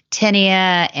mention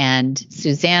Tenia and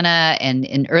Susanna, and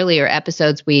in earlier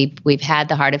episodes, we've had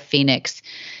the Heart of Phoenix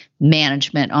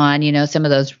management on, some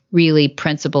of those really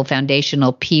principal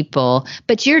foundational people,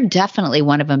 but you're definitely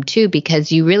one of them too,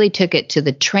 because you really took it to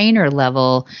the trainer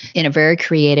level in a very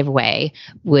creative way,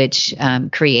 which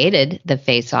created the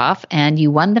face-off, and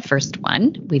you won the first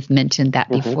one. We've mentioned that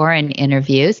before in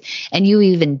interviews, and you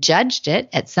even judged it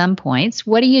at some points.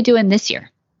 What are you doing this year?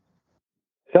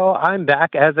 So I'm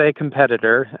back as a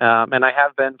competitor, and I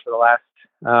have been for the last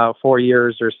 4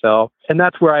 years or so. And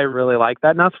that's where I really like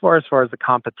that. Not as far as the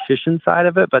competition side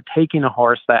of it, but taking a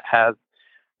horse that has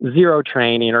zero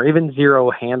training or even zero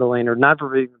handling or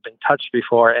never even been touched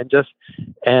before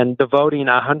and devoting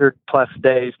 100+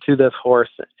 days to this horse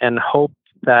and hope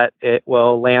that it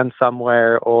will land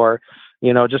somewhere or,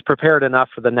 just prepare it enough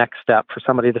for the next step for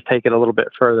somebody to take it a little bit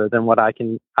further than what I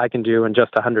can do in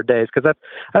just 100 days. Because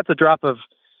that's a drop of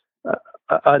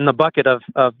in the bucket of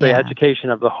the education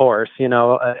of the horse.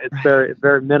 It's very,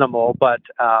 very minimal, but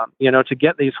to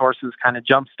get these horses kind of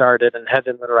jump started and head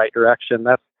in the right direction,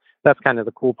 that's kind of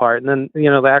the cool part. And then,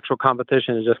 the actual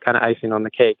competition is just kind of icing on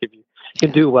the cake. If you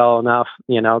can do well enough,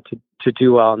 to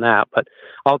do well in that, but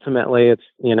ultimately it's,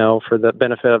 for the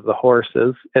benefit of the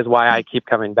horses is why I keep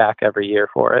coming back every year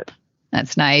for it.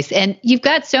 That's nice. And you've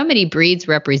got so many breeds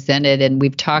represented, and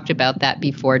we've talked about that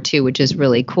before too, which is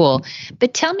really cool.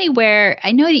 But tell me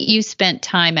I know that you spent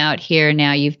time out here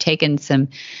now. You've taken some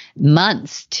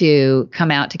months to come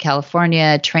out to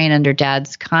California, train under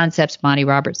Dad's concepts, Monty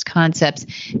Roberts' concepts.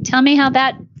 Tell me how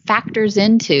that factors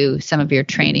into some of your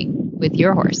training with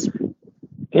your horse.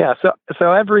 Yeah.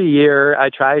 So every year I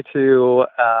try to,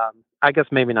 I guess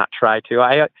maybe not try to,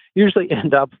 I usually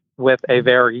end up with a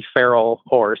very feral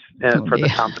horse for the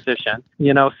competition.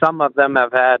 Some of them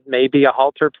have had maybe a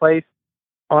halter placed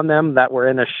on them that were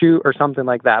in a chute or something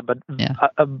like that. But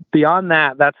beyond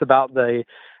that, that's about the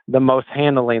most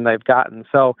handling they've gotten.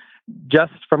 So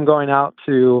just from going out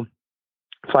to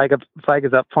Flag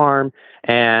Is Up Farm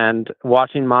and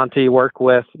watching Monty work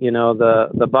with,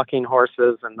 the bucking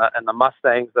horses and the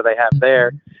Mustangs that they have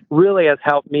there really has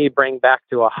helped me bring back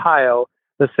to Ohio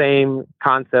the same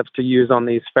concepts to use on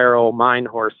these feral mine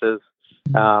horses.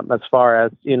 As far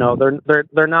as,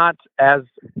 they're not as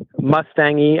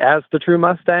Mustangy as the true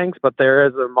Mustangs, but there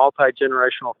is a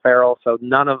multi-generational feral. So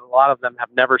a lot of them have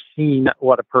never seen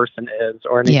what a person is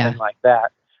or anything like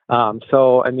that.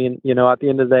 So, I mean, at the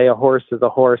end of the day, a horse is a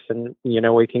horse, and,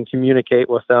 we can communicate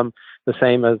with them the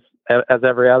same as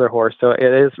every other horse. So it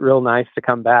is real nice to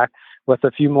come back with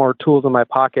a few more tools in my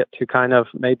pocket to kind of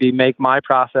maybe make my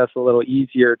process a little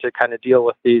easier to kind of deal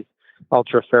with these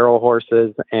ultra feral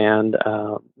horses. And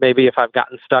maybe if I've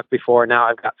gotten stuck before, now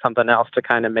I've got something else to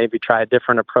kind of maybe try a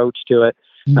different approach to it,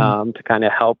 to kind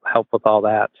of help with all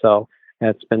that. So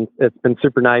it's been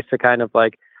super nice to kind of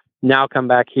like now come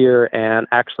back here and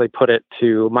actually put it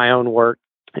to my own work.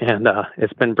 And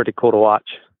it's been pretty cool to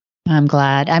watch. I'm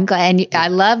glad. And I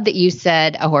love that you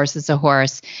said a horse is a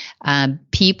horse.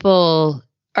 People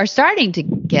are starting to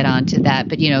get onto that,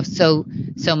 but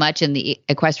so much in the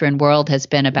equestrian world has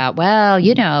been about,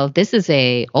 this is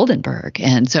a Oldenburg,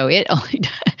 and so it only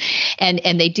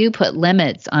and they do put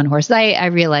limits on horses. I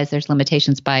realize there's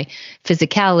limitations by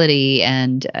physicality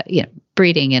and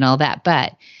breeding and all that,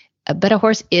 but a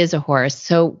horse is a horse.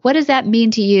 So what does that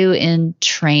mean to you in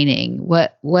training?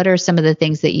 What are some of the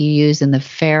things that you use in the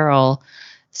feral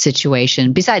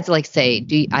situation? Besides, like, say,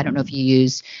 I don't know if you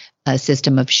use a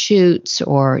system of chutes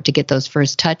or to get those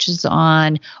first touches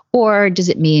on, or does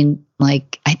it mean,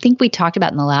 like, I think we talked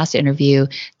about in the last interview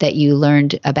that you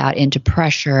learned about into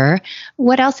pressure.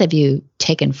 What else have you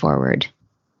taken forward?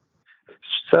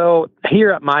 So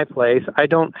here at my place, I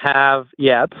don't have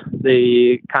yet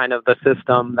the kind of the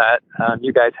system that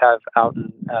you guys have out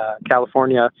in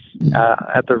California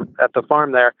at the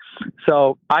farm there.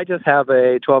 So I just have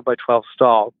a 12x12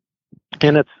 stall,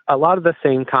 and it's a lot of the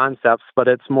same concepts, but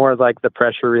it's more like the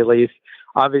pressure release.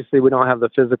 Obviously, we don't have the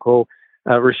physical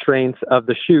restraints of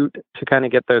the chute to kind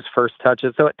of get those first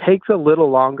touches. So it takes a little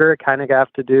longer. Kind of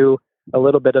have to do a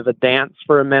little bit of a dance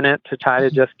for a minute to try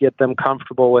to just get them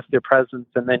comfortable with your presence.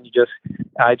 And then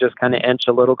I just kind of inch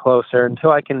a little closer until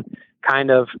I can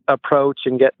kind of approach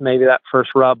and get maybe that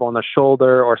first rub on the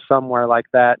shoulder or somewhere like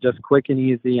that, just quick and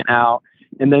easy and out.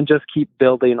 And then just keep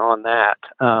building on that.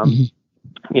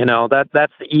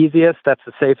 That's the easiest. That's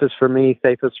the safest for me,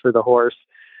 safest for the horse.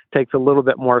 Takes a little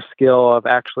bit more skill of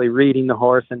actually reading the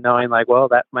horse and knowing, like, well,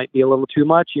 that might be a little too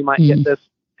much. You might get this.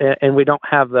 And we don't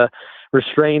have the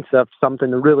restraints of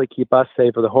something to really keep us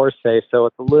safe or the horse safe. So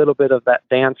it's a little bit of that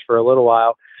dance for a little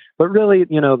while. But really,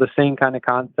 the same kind of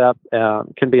concept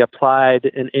can be applied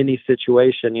in any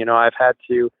situation. I've had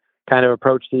to kind of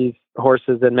approach these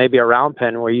horses in maybe a round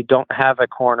pen where you don't have a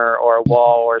corner or a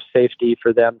wall or safety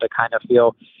for them to kind of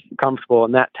feel comfortable.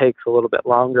 And that takes a little bit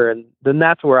longer. And then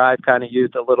that's where I've kind of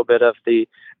used a little bit of the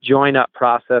join up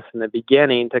process in the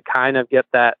beginning to kind of get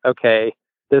that, okay,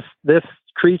 this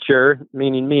creature,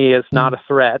 meaning me, is not a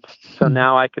threat. So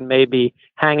now I can maybe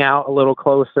hang out a little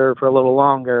closer for a little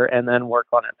longer and then work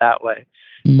on it that way.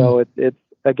 So it's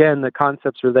again, the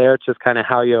concepts are there. It's just kind of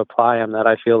how you apply them that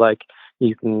I feel like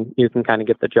you can kind of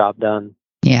get the job done.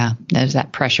 Yeah, there's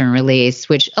that pressure and release,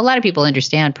 which a lot of people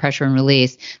understand pressure and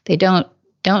release. They don't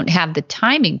have the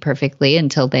timing perfectly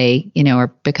until they, or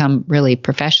become really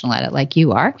professional at it, like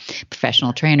you are,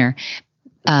 professional trainer.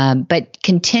 But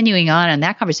continuing on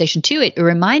that conversation too, it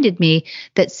reminded me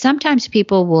that sometimes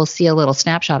people will see a little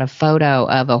snapshot, a photo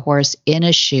of a horse in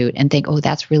a chute and think, oh,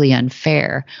 that's really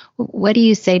unfair. What do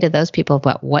you say to those people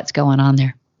about what's going on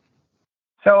there?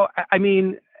 So, I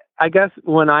mean, I guess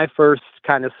when I first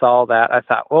kind of saw that, I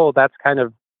thought, well, that's kind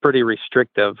of pretty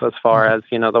restrictive as far as,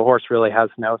 the horse really has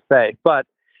no say. But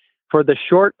for the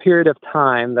short period of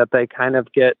time that they kind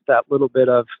of get that little bit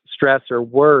of stress or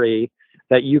worry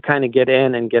that you kind of get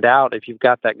in and get out, if you've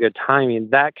got that good timing,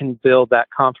 that can build that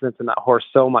confidence in that horse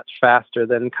so much faster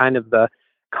than kind of the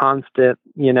constant,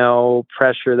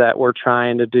 pressure that we're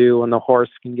trying to do when the horse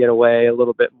can get away a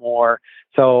little bit more.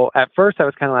 So at first I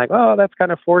was kind of like, oh, that's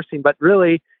kind of forcing, but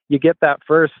really you get that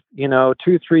first, 2,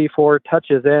 3, 4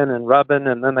 touches in and rubbing,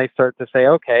 and then they start to say,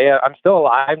 okay, I'm still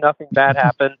alive. Nothing bad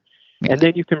happened. Yeah. And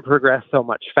then you can progress so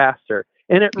much faster.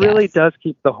 And it really does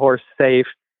keep the horse safe.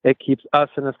 It keeps us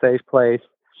in a safe place,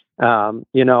 and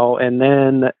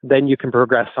then you can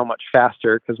progress so much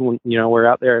faster because when, we're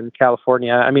out there in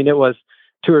California, I mean, it was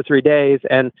 2 or 3 days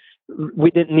and we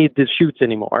didn't need the chutes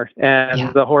anymore.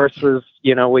 And the horse was,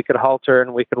 we could halter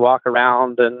and we could walk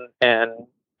around and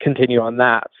continue on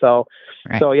that. So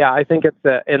I think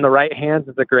it's in the right hands.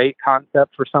 It's a great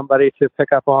concept for somebody to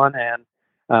pick up on and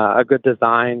a good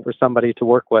design for somebody to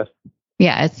work with.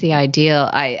 Yeah, it's the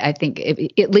ideal. I think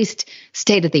at least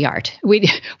state of the art. We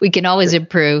can always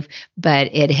improve, but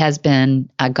it has been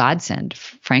a godsend,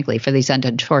 frankly, for these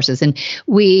untucked horses. And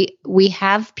we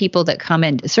have people that come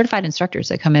in, certified instructors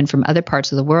that come in from other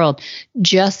parts of the world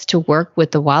just to work with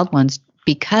the wild ones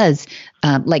because,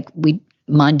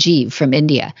 Manjeev from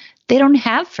India, they don't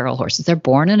have feral horses. They're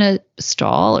born in a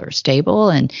stall or stable,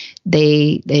 and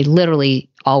they literally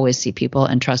always see people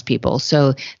and trust people.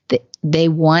 So they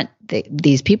want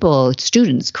these people,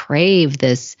 students crave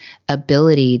this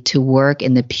ability to work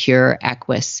in the pure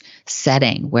equus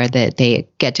setting where they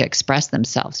get to express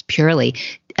themselves purely.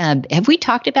 Have we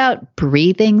talked about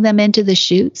breathing them into the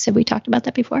chutes? Have we talked about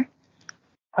that before?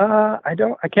 I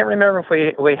can't remember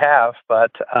if we have,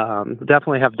 but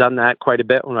definitely have done that quite a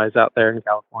bit when I was out there in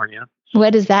California.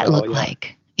 What does that look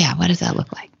like? Yeah, what does that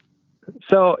look like?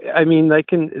 So, I mean, they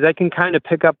can kind of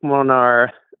pick up on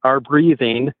our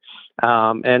breathing.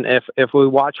 And if we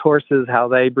watch horses, how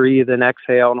they breathe and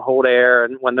exhale and hold air,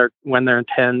 and when they're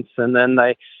intense, and then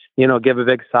they, give a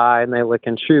big sigh and they lick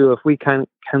and chew, if we can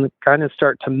kind of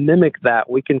start to mimic that,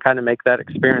 we can kind of make that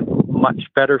experience much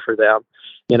better for them.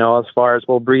 As far as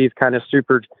we'll breathe kind of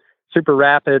super, super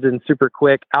rapid and super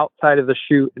quick outside of the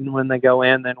chute. And when they go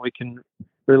in, then we can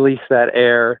release that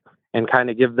air and kind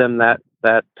of give them that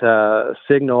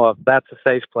signal of that's a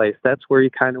safe place. That's where you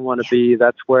kind of want to be.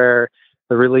 That's where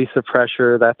the release of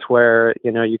pressure. That's where,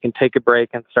 you can take a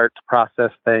break and start to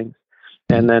process things.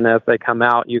 And then as they come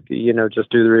out, you just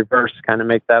do the reverse, kind of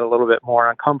make that a little bit more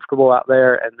uncomfortable out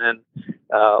there, and then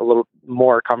a little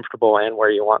more comfortable in where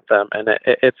you want them. And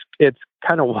it's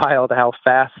kind of wild how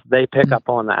fast they pick up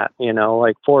on that,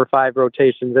 like 4 or 5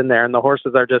 rotations in there, and the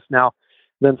horses are just now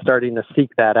then starting to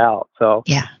seek that out. So,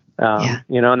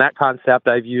 and that concept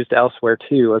I've used elsewhere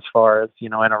too, as far as,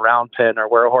 in a round pen or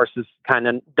where a horse is kind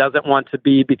of doesn't want to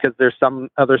be because there's some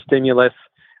other stimulus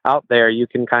out there. You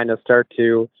can kind of start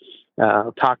to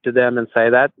talk to them and say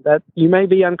that you may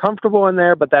be uncomfortable in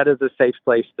there, but that is a safe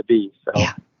place to be. So.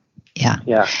 Yeah.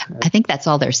 I think that's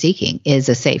all they're seeking is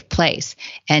a safe place.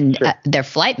 And their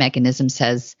flight mechanism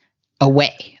says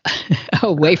away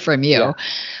from you. Yeah.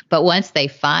 But once they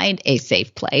find a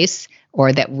safe place,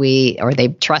 or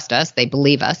they trust us, they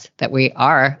believe us that we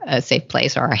are a safe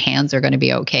place, or our hands are going to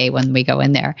be okay when we go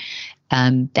in there,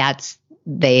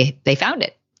 they found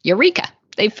it. Eureka.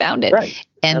 They found it. Right.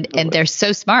 And they're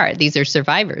so smart. These are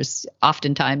survivors,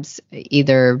 oftentimes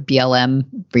either BLM,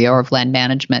 Bureau of Land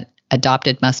Management,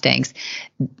 adopted Mustangs.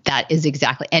 That is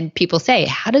exactly. And people say,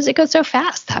 how does it go so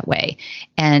fast that way?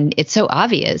 And it's so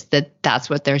obvious that that's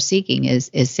what they're seeking is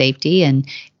safety. And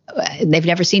they've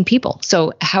never seen people.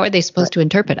 So how are they supposed to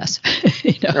interpret us?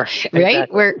 Right?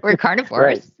 Exactly. We're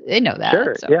carnivores. Right. They know that.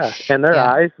 Sure. So. Yeah. And their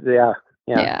eyes. Yeah.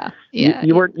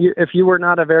 If you were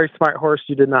not a very smart horse,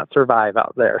 you did not survive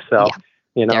out there. So,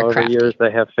 over the years,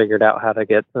 they have figured out how to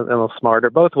get a little smarter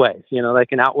both ways. They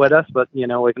can outwit us, but,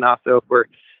 we can also, if we're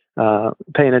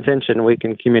paying attention, we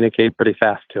can communicate pretty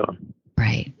fast to them.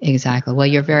 Right. Exactly. Well,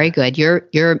 you're very good.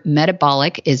 Your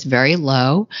metabolic is very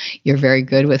low. You're very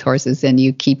good with horses, and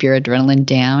you keep your adrenaline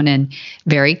down, and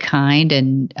very kind,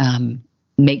 and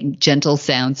make gentle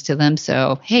sounds to them.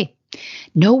 So, hey,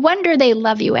 no wonder they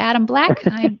love you, Adam Black.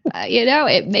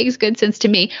 It makes good sense to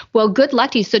me. Well, good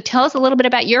luck to you. So tell us a little bit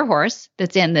about your horse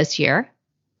that's in this year.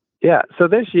 Yeah. So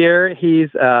this year he's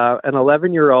an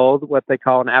 11-year-old, what they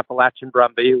call an Appalachian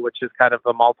Brumby, which is kind of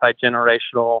a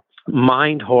multi-generational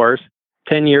mind horse.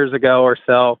 10 years ago or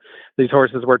so, these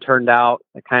horses were turned out,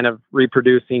 kind of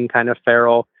reproducing, kind of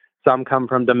feral. Some come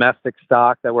from domestic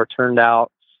stock that were turned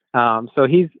out. So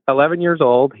he's 11 years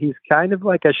old. He's kind of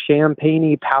like a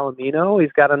champagne-y palomino.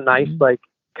 He's got a nice,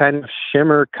 kind of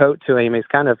shimmer coat to him. He's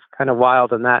kind of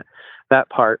wild in that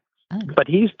part. But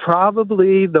he's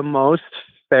probably the most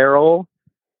feral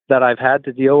that I've had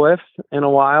to deal with in a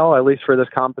while, at least for this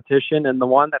competition, and the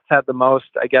one that's had the most,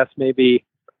 I guess, maybe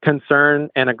concern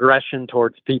and aggression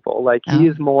towards people.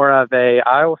 He's more of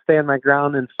I will stand my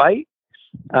ground and fight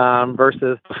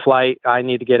versus the flight, I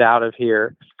need to get out of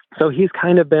here. So he's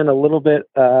kind of been a little bit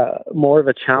more of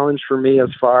a challenge for me as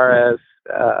far as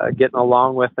getting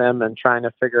along with him and trying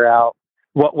to figure out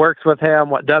what works with him,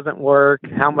 what doesn't work,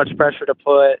 how much pressure to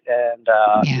put, and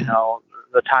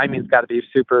the timing's got to be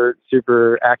super,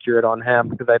 super accurate on him,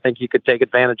 because I think you could take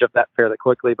advantage of that fairly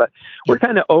quickly. But we're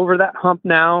kind of over that hump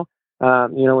now.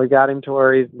 We got him to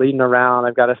where he's leading around.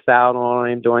 I've got a saddle on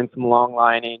him, doing some long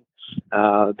lining,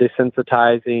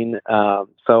 desensitizing.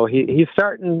 So he's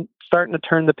starting to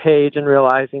turn the page and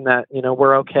realizing that,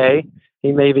 we're okay.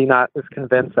 He may be not as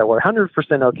convinced that we're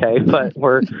 100% okay, but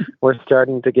we're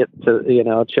starting to get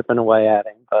to, chipping away at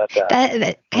him. But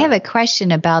I have a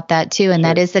question about that too. And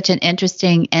That is such an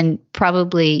interesting and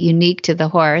probably unique to the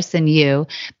horse and you,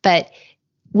 but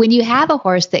when you have a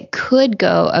horse that could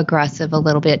go aggressive a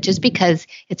little bit, just because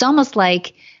it's almost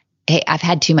like, hey, I've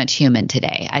had too much human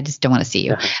today, I just don't want to see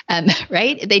you.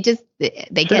 Right? They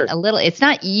get a little, it's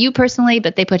not you personally,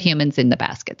 but they put humans in the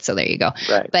basket. So there you go.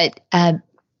 Right. But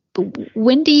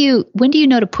when do you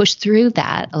know to push through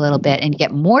that a little bit and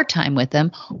get more time with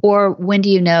them? Or when do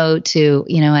you know to,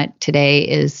 today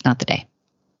is not the day?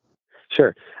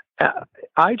 Sure.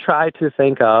 I try to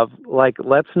think of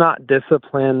let's not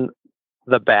discipline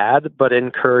the bad, but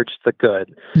encourage the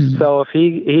good. Mm-hmm. So if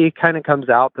he kind of comes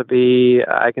out to be,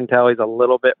 I can tell he's a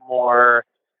little bit more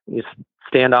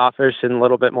standoffish and a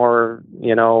little bit more,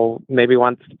 maybe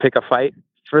wants to pick a fight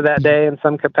for that day in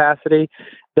some capacity,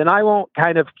 then I won't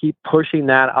kind of keep pushing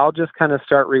that. I'll just kind of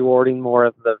start rewarding more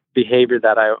of the behavior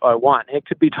that I want. It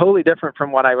could be totally different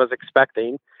from what I was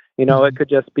expecting. It could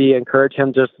just be encourage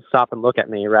him just to stop and look at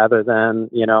me rather than,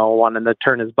 wanting to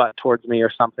turn his butt towards me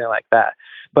or something like that.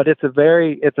 But it's a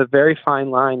very fine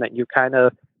line that you kind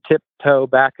of tiptoe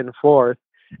back and forth.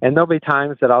 And there'll be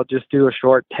times that I'll just do a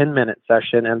short 10-minute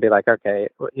session and be like, okay,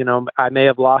 I may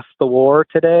have lost the war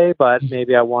today, but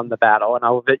maybe I won the battle, and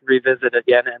I'll revisit it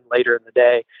again and later in the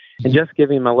day, and just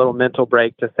give him a little mental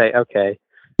break to say, okay,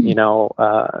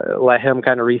 let him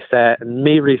kind of reset and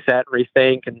me reset,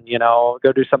 rethink, and,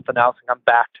 go do something else and come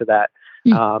back to that.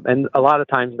 And a lot of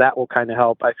times that will kind of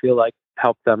help, I feel like,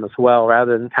 help them as well,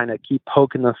 rather than kind of keep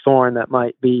poking the thorn that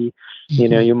might be,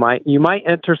 you might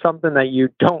enter something that you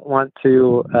don't want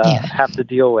to have to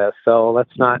deal with. So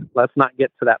let's not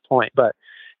get to that point. But,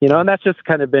 and that's just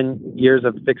kind of been years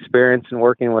of experience in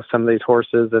working with some of these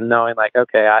horses and knowing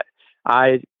okay,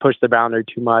 I pushed the boundary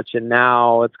too much, and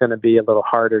now it's going to be a little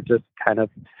harder, just kind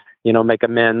of, make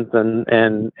amends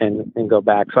and go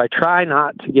back. So I try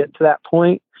not to get to that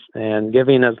point, and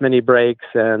giving as many breaks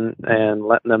and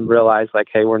letting them realize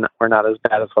hey, we're not as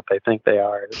bad as what they think they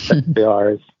are. They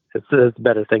are. It's a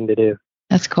better thing to do.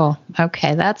 That's cool.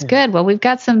 Okay. That's good. Well, we've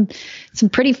got some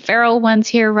pretty feral ones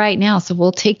here right now. So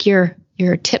we'll take your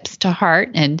tips to heart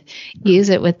and use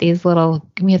it with these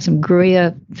we have some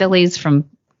Gruyere fillies from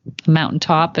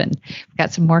Mountaintop, and we've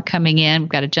got some more coming in. We've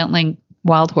got a gentling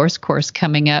Wild Horse course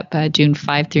coming up June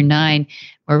 5 through 9.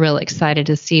 We're really excited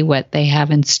to see what they have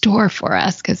in store for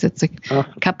us because it's a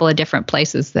couple of different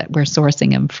places that we're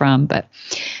sourcing them from. But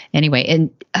anyway,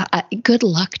 and good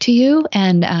luck to you.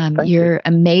 And you're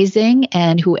amazing.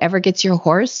 And whoever gets your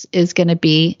horse is going to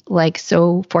be like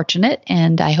so fortunate.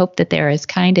 And I hope that they're as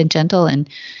kind and gentle and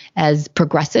as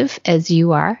progressive as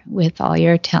you are with all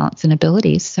your talents and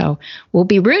abilities. So we'll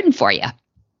be rooting for you.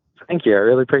 Thank you. I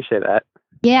really appreciate that.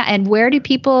 Yeah. And where do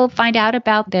people find out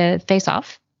about the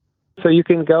face-off? So you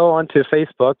can go onto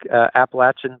Facebook,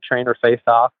 Appalachian Trainer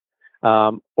Face-Off,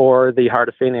 or the Heart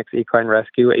of Phoenix Equine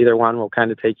Rescue. Either one will kind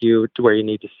of take you to where you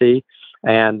need to see.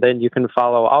 And then you can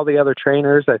follow all the other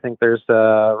trainers. I think there's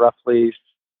roughly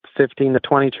 15 to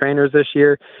 20 trainers this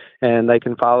year, and they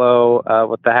can follow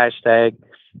with the hashtag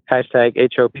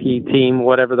HOP team,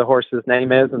 whatever the horse's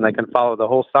name is, and they can follow the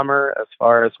whole summer as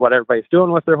far as what everybody's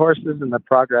doing with their horses and the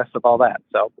progress of all that.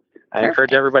 So I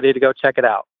encourage everybody to go check it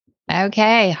out.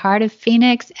 Okay. Heart of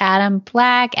Phoenix, Adam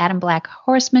Black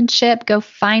Horsemanship. Go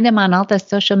find him on all the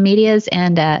social medias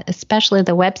and especially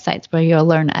the websites where you'll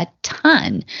learn a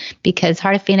ton because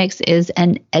Heart of Phoenix is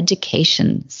an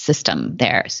education system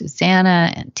there.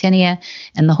 Susanna and Tinia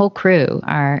and the whole crew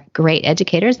are great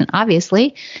educators. And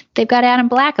obviously they've got Adam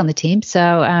Black on the team.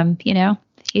 So,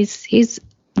 he's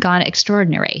gone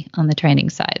extraordinary on the training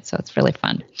side. So it's really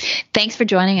fun. Thanks for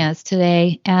joining us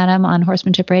today, Adam, on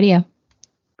Horsemanship Radio.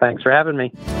 Thanks for having me.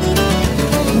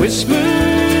 Whisper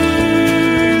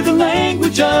the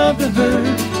language of the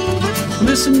herd.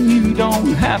 Listen, you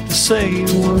don't have to say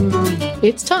a word.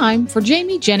 It's time for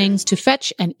Jamie Jennings to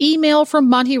fetch an email from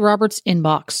Monty Roberts'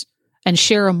 inbox and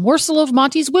share a morsel of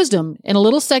Monty's wisdom in a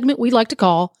little segment we like to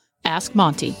call Ask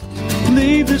Monty.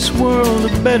 Leave this world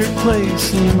a better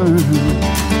place and learn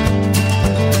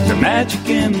the magic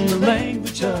in the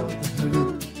language of the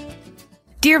herd.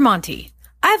 Dear Monty,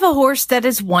 I have a horse that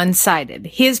is one-sided.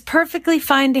 He is perfectly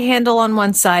fine to handle on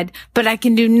one side, but I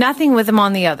can do nothing with him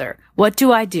on the other. What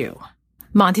do I do?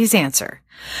 Monty's answer.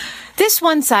 This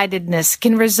one-sidedness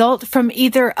can result from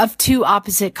either of two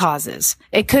opposite causes.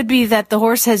 It could be that the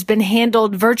horse has been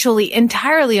handled virtually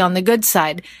entirely on the good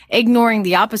side, ignoring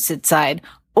the opposite side,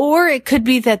 or it could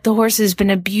be that the horse has been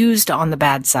abused on the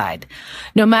bad side.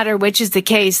 No matter which is the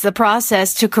case, the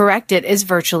process to correct it is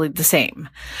virtually the same.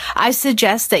 I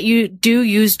suggest that you do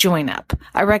use join up.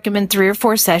 I recommend 3 or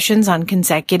 4 sessions on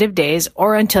consecutive days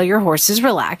or until your horse is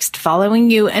relaxed, following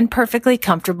you and perfectly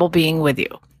comfortable being with you.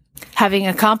 Having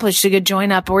accomplished a good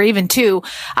join up or even 2,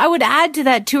 I would add to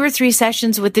that 2 or 3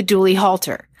 sessions with the dually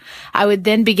halter. I would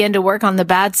then begin to work on the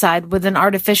bad side with an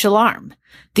artificial arm.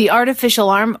 The artificial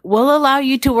arm will allow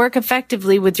you to work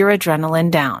effectively with your adrenaline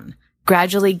down.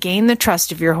 Gradually gain the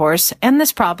trust of your horse, and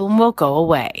this problem will go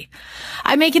away.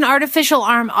 I make an artificial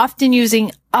arm often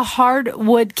using a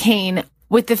hardwood cane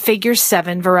with the figure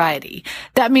 7 variety.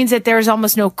 That means that there is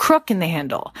almost no crook in the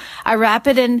handle. I wrap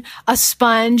it in a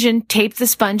sponge and tape the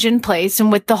sponge in place,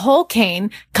 and with the whole cane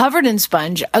covered in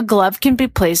sponge, a glove can be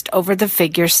placed over the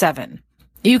figure 7.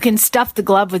 You can stuff the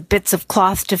glove with bits of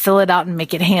cloth to fill it out and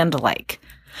make it hand-like.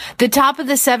 The top of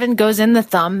the 7 goes in the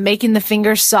thumb, making the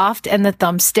finger soft and the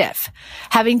thumb stiff.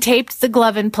 Having taped the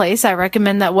glove in place, I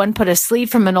recommend that one put a sleeve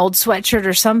from an old sweatshirt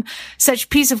or some such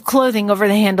piece of clothing over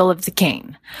the handle of the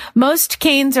cane. Most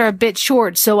canes are a bit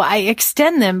short, so I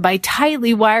extend them by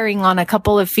tightly wiring on a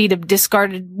couple of feet of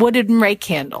discarded wooden rake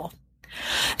handle.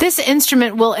 This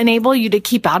instrument will enable you to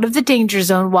keep out of the danger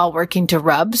zone while working to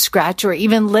rub, scratch, or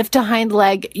even lift a hind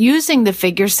leg using the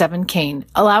figure 7 cane,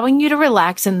 allowing you to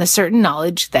relax in the certain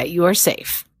knowledge that you are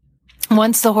safe.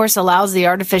 Once the horse allows the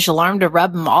artificial arm to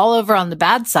rub him all over on the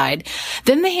bad side,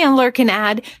 then the handler can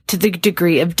add to the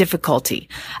degree of difficulty.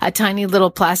 A tiny little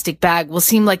plastic bag will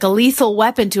seem like a lethal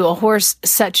weapon to a horse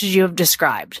such as you have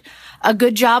described. A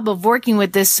good job of working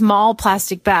with this small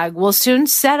plastic bag will soon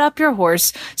set up your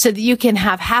horse so that you can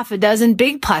have half a dozen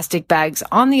big plastic bags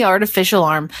on the artificial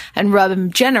arm and rub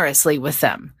him generously with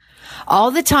them. All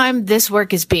the time this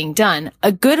work is being done,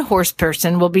 a good horse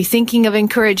person will be thinking of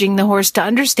encouraging the horse to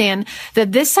understand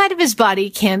that this side of his body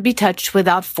can be touched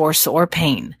without force or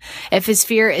pain. If his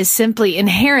fear is simply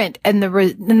inherent and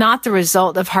not the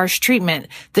result of harsh treatment,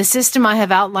 the system I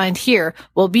have outlined here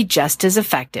will be just as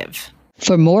effective.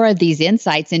 For more of these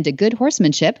insights into good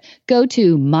horsemanship, go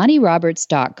to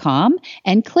MontyRoberts.com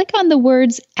and click on the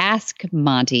words Ask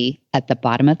Monty at the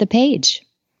bottom of the page.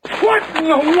 What in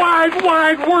the wide,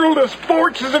 wide world of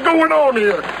sports is going on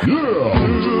here?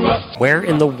 Yeah. Where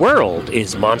in the world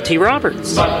is Monty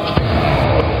Roberts?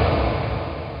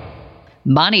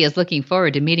 Monty is looking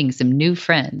forward to meeting some new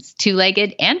friends,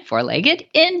 two-legged and four-legged,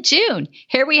 in June.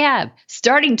 Here we have,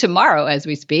 starting tomorrow as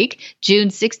we speak, June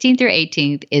 16th through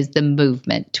 18th is the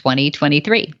Movement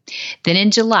 2023. Then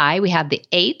in July, we have the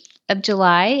 8th of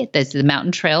July, that's the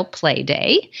Mountain Trail Play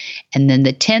Day. And then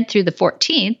the 10th through the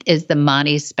 14th is the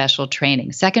Monty's Special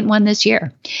Training, second one this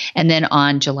year. And then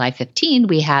on July 15,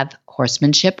 we have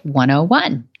Horsemanship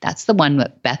 101. That's the one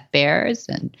with Beth Behrs,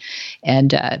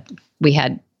 and we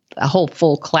had a whole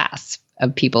full class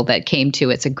of people that came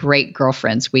to. It's a great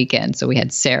girlfriends weekend. So we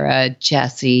had Sarah,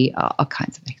 Jesse, all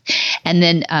kinds of things. And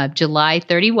then July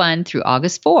 31 through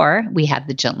August 4, we have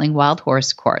the Gentling Wild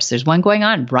Horse course. There's one going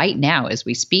on right now as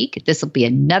we speak. This will be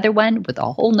another one with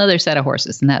a whole nother set of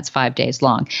horses, and that's 5 days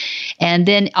long. And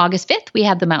then August 5th, we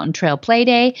have the Mountain Trail Play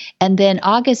Day. And then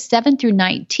August 7th through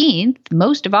 19th,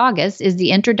 most of August, is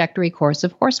the introductory course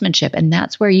of horsemanship. And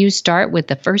that's where you start with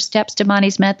the first steps to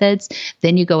Monty's methods.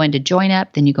 Then you go into join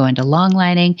up, then you go into long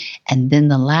lining. And then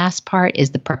the last part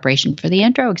is the preparation for the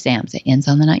intro exams. It ends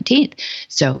on the 19th.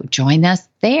 So join us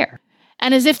there.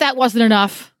 And as if that wasn't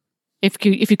enough, if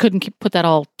you couldn't put that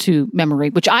all to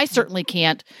memory, which I certainly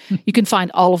can't, you can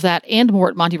find all of that and more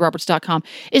at MontyRoberts.com.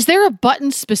 Is there a button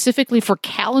specifically for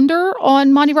calendar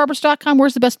on MontyRoberts.com?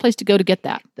 Where's the best place to go to get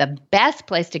that? The best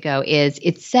place to go is,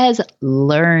 it says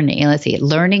learning. Let's see,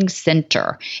 Learning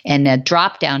Center. And the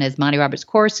drop down is Monty Roberts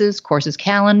courses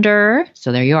calendar.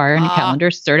 So there you are in the calendar.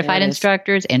 Certified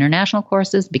instructors, international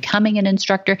courses, becoming an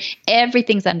instructor.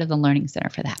 Everything's under the Learning Center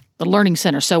for that. The Learning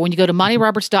Center. So when you go to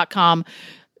MontyRoberts.com,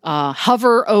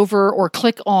 hover over or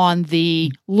click on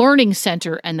the Learning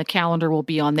Center and the calendar will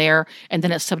be on there, and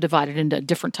then it's subdivided into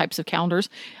different types of calendars.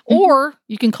 Mm-hmm. Or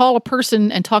you can call a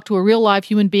person and talk to a real live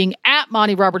human being at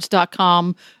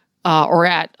MontyRoberts.com or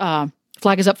at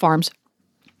Flag Is Up Farms.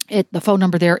 The phone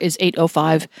number there is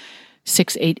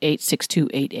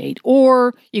 805-688-6288.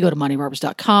 Or you go to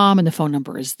MontyRoberts.com and the phone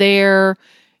number is there.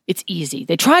 It's easy.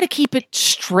 They try to keep it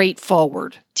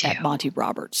straightforward at Monty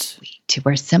Roberts.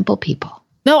 We're simple people.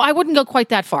 No, I wouldn't go quite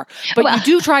that far, but you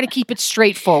do try to keep it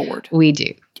straightforward. We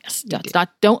do. Yes,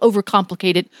 don't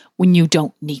overcomplicate it when you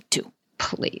don't need to.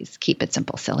 Please keep it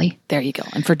simple, silly. There you go.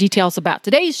 And for details about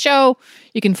today's show,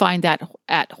 you can find that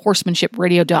at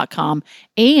horsemanshipradio.com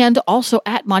and also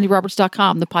at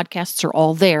montyroberts.com. The podcasts are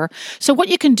all there. So what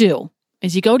you can do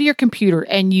is you go to your computer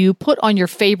and you put on your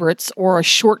favorites or a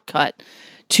shortcut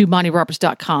to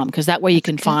montyroberts.com, because that way you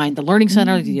can find the Learning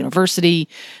Center, the university,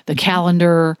 the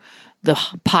calendar, the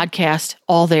podcast,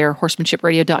 all there,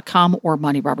 horsemanshipradio.com or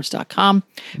montyroberts.com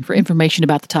for information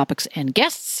about the topics and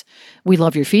guests. We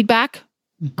love your feedback.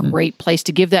 Great place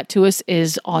to give that to us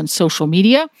is on social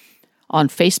media. On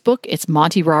Facebook, it's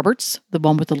Monty Roberts, the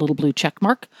one with the little blue check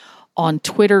mark. On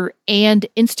Twitter and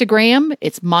Instagram,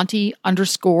 it's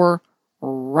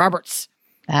Monty_Roberts.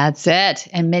 That's it.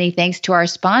 And many thanks to our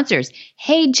sponsors.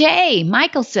 Hey, Jay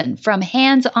Michelson from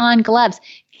Hands On Gloves.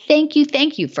 Thank you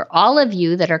for all of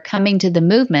you that are coming to the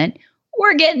movement.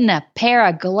 We're getting a pair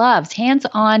of gloves,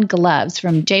 hands-on gloves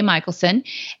from Jay Michelson,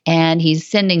 and he's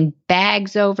sending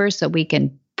bags over so we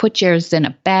can put yours in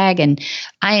a bag. And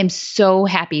I am so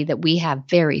happy that we have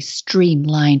very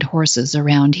streamlined horses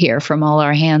around here from all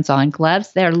our hands-on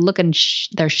gloves. They're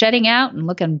they're shedding out and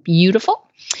looking beautiful.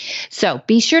 So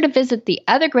be sure to visit the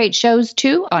other great shows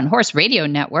too on Horse Radio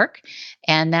Network,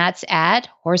 and that's at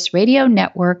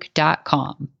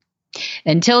horseradionetwork.com.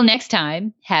 Until next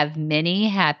time, have many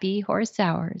happy horse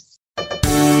hours.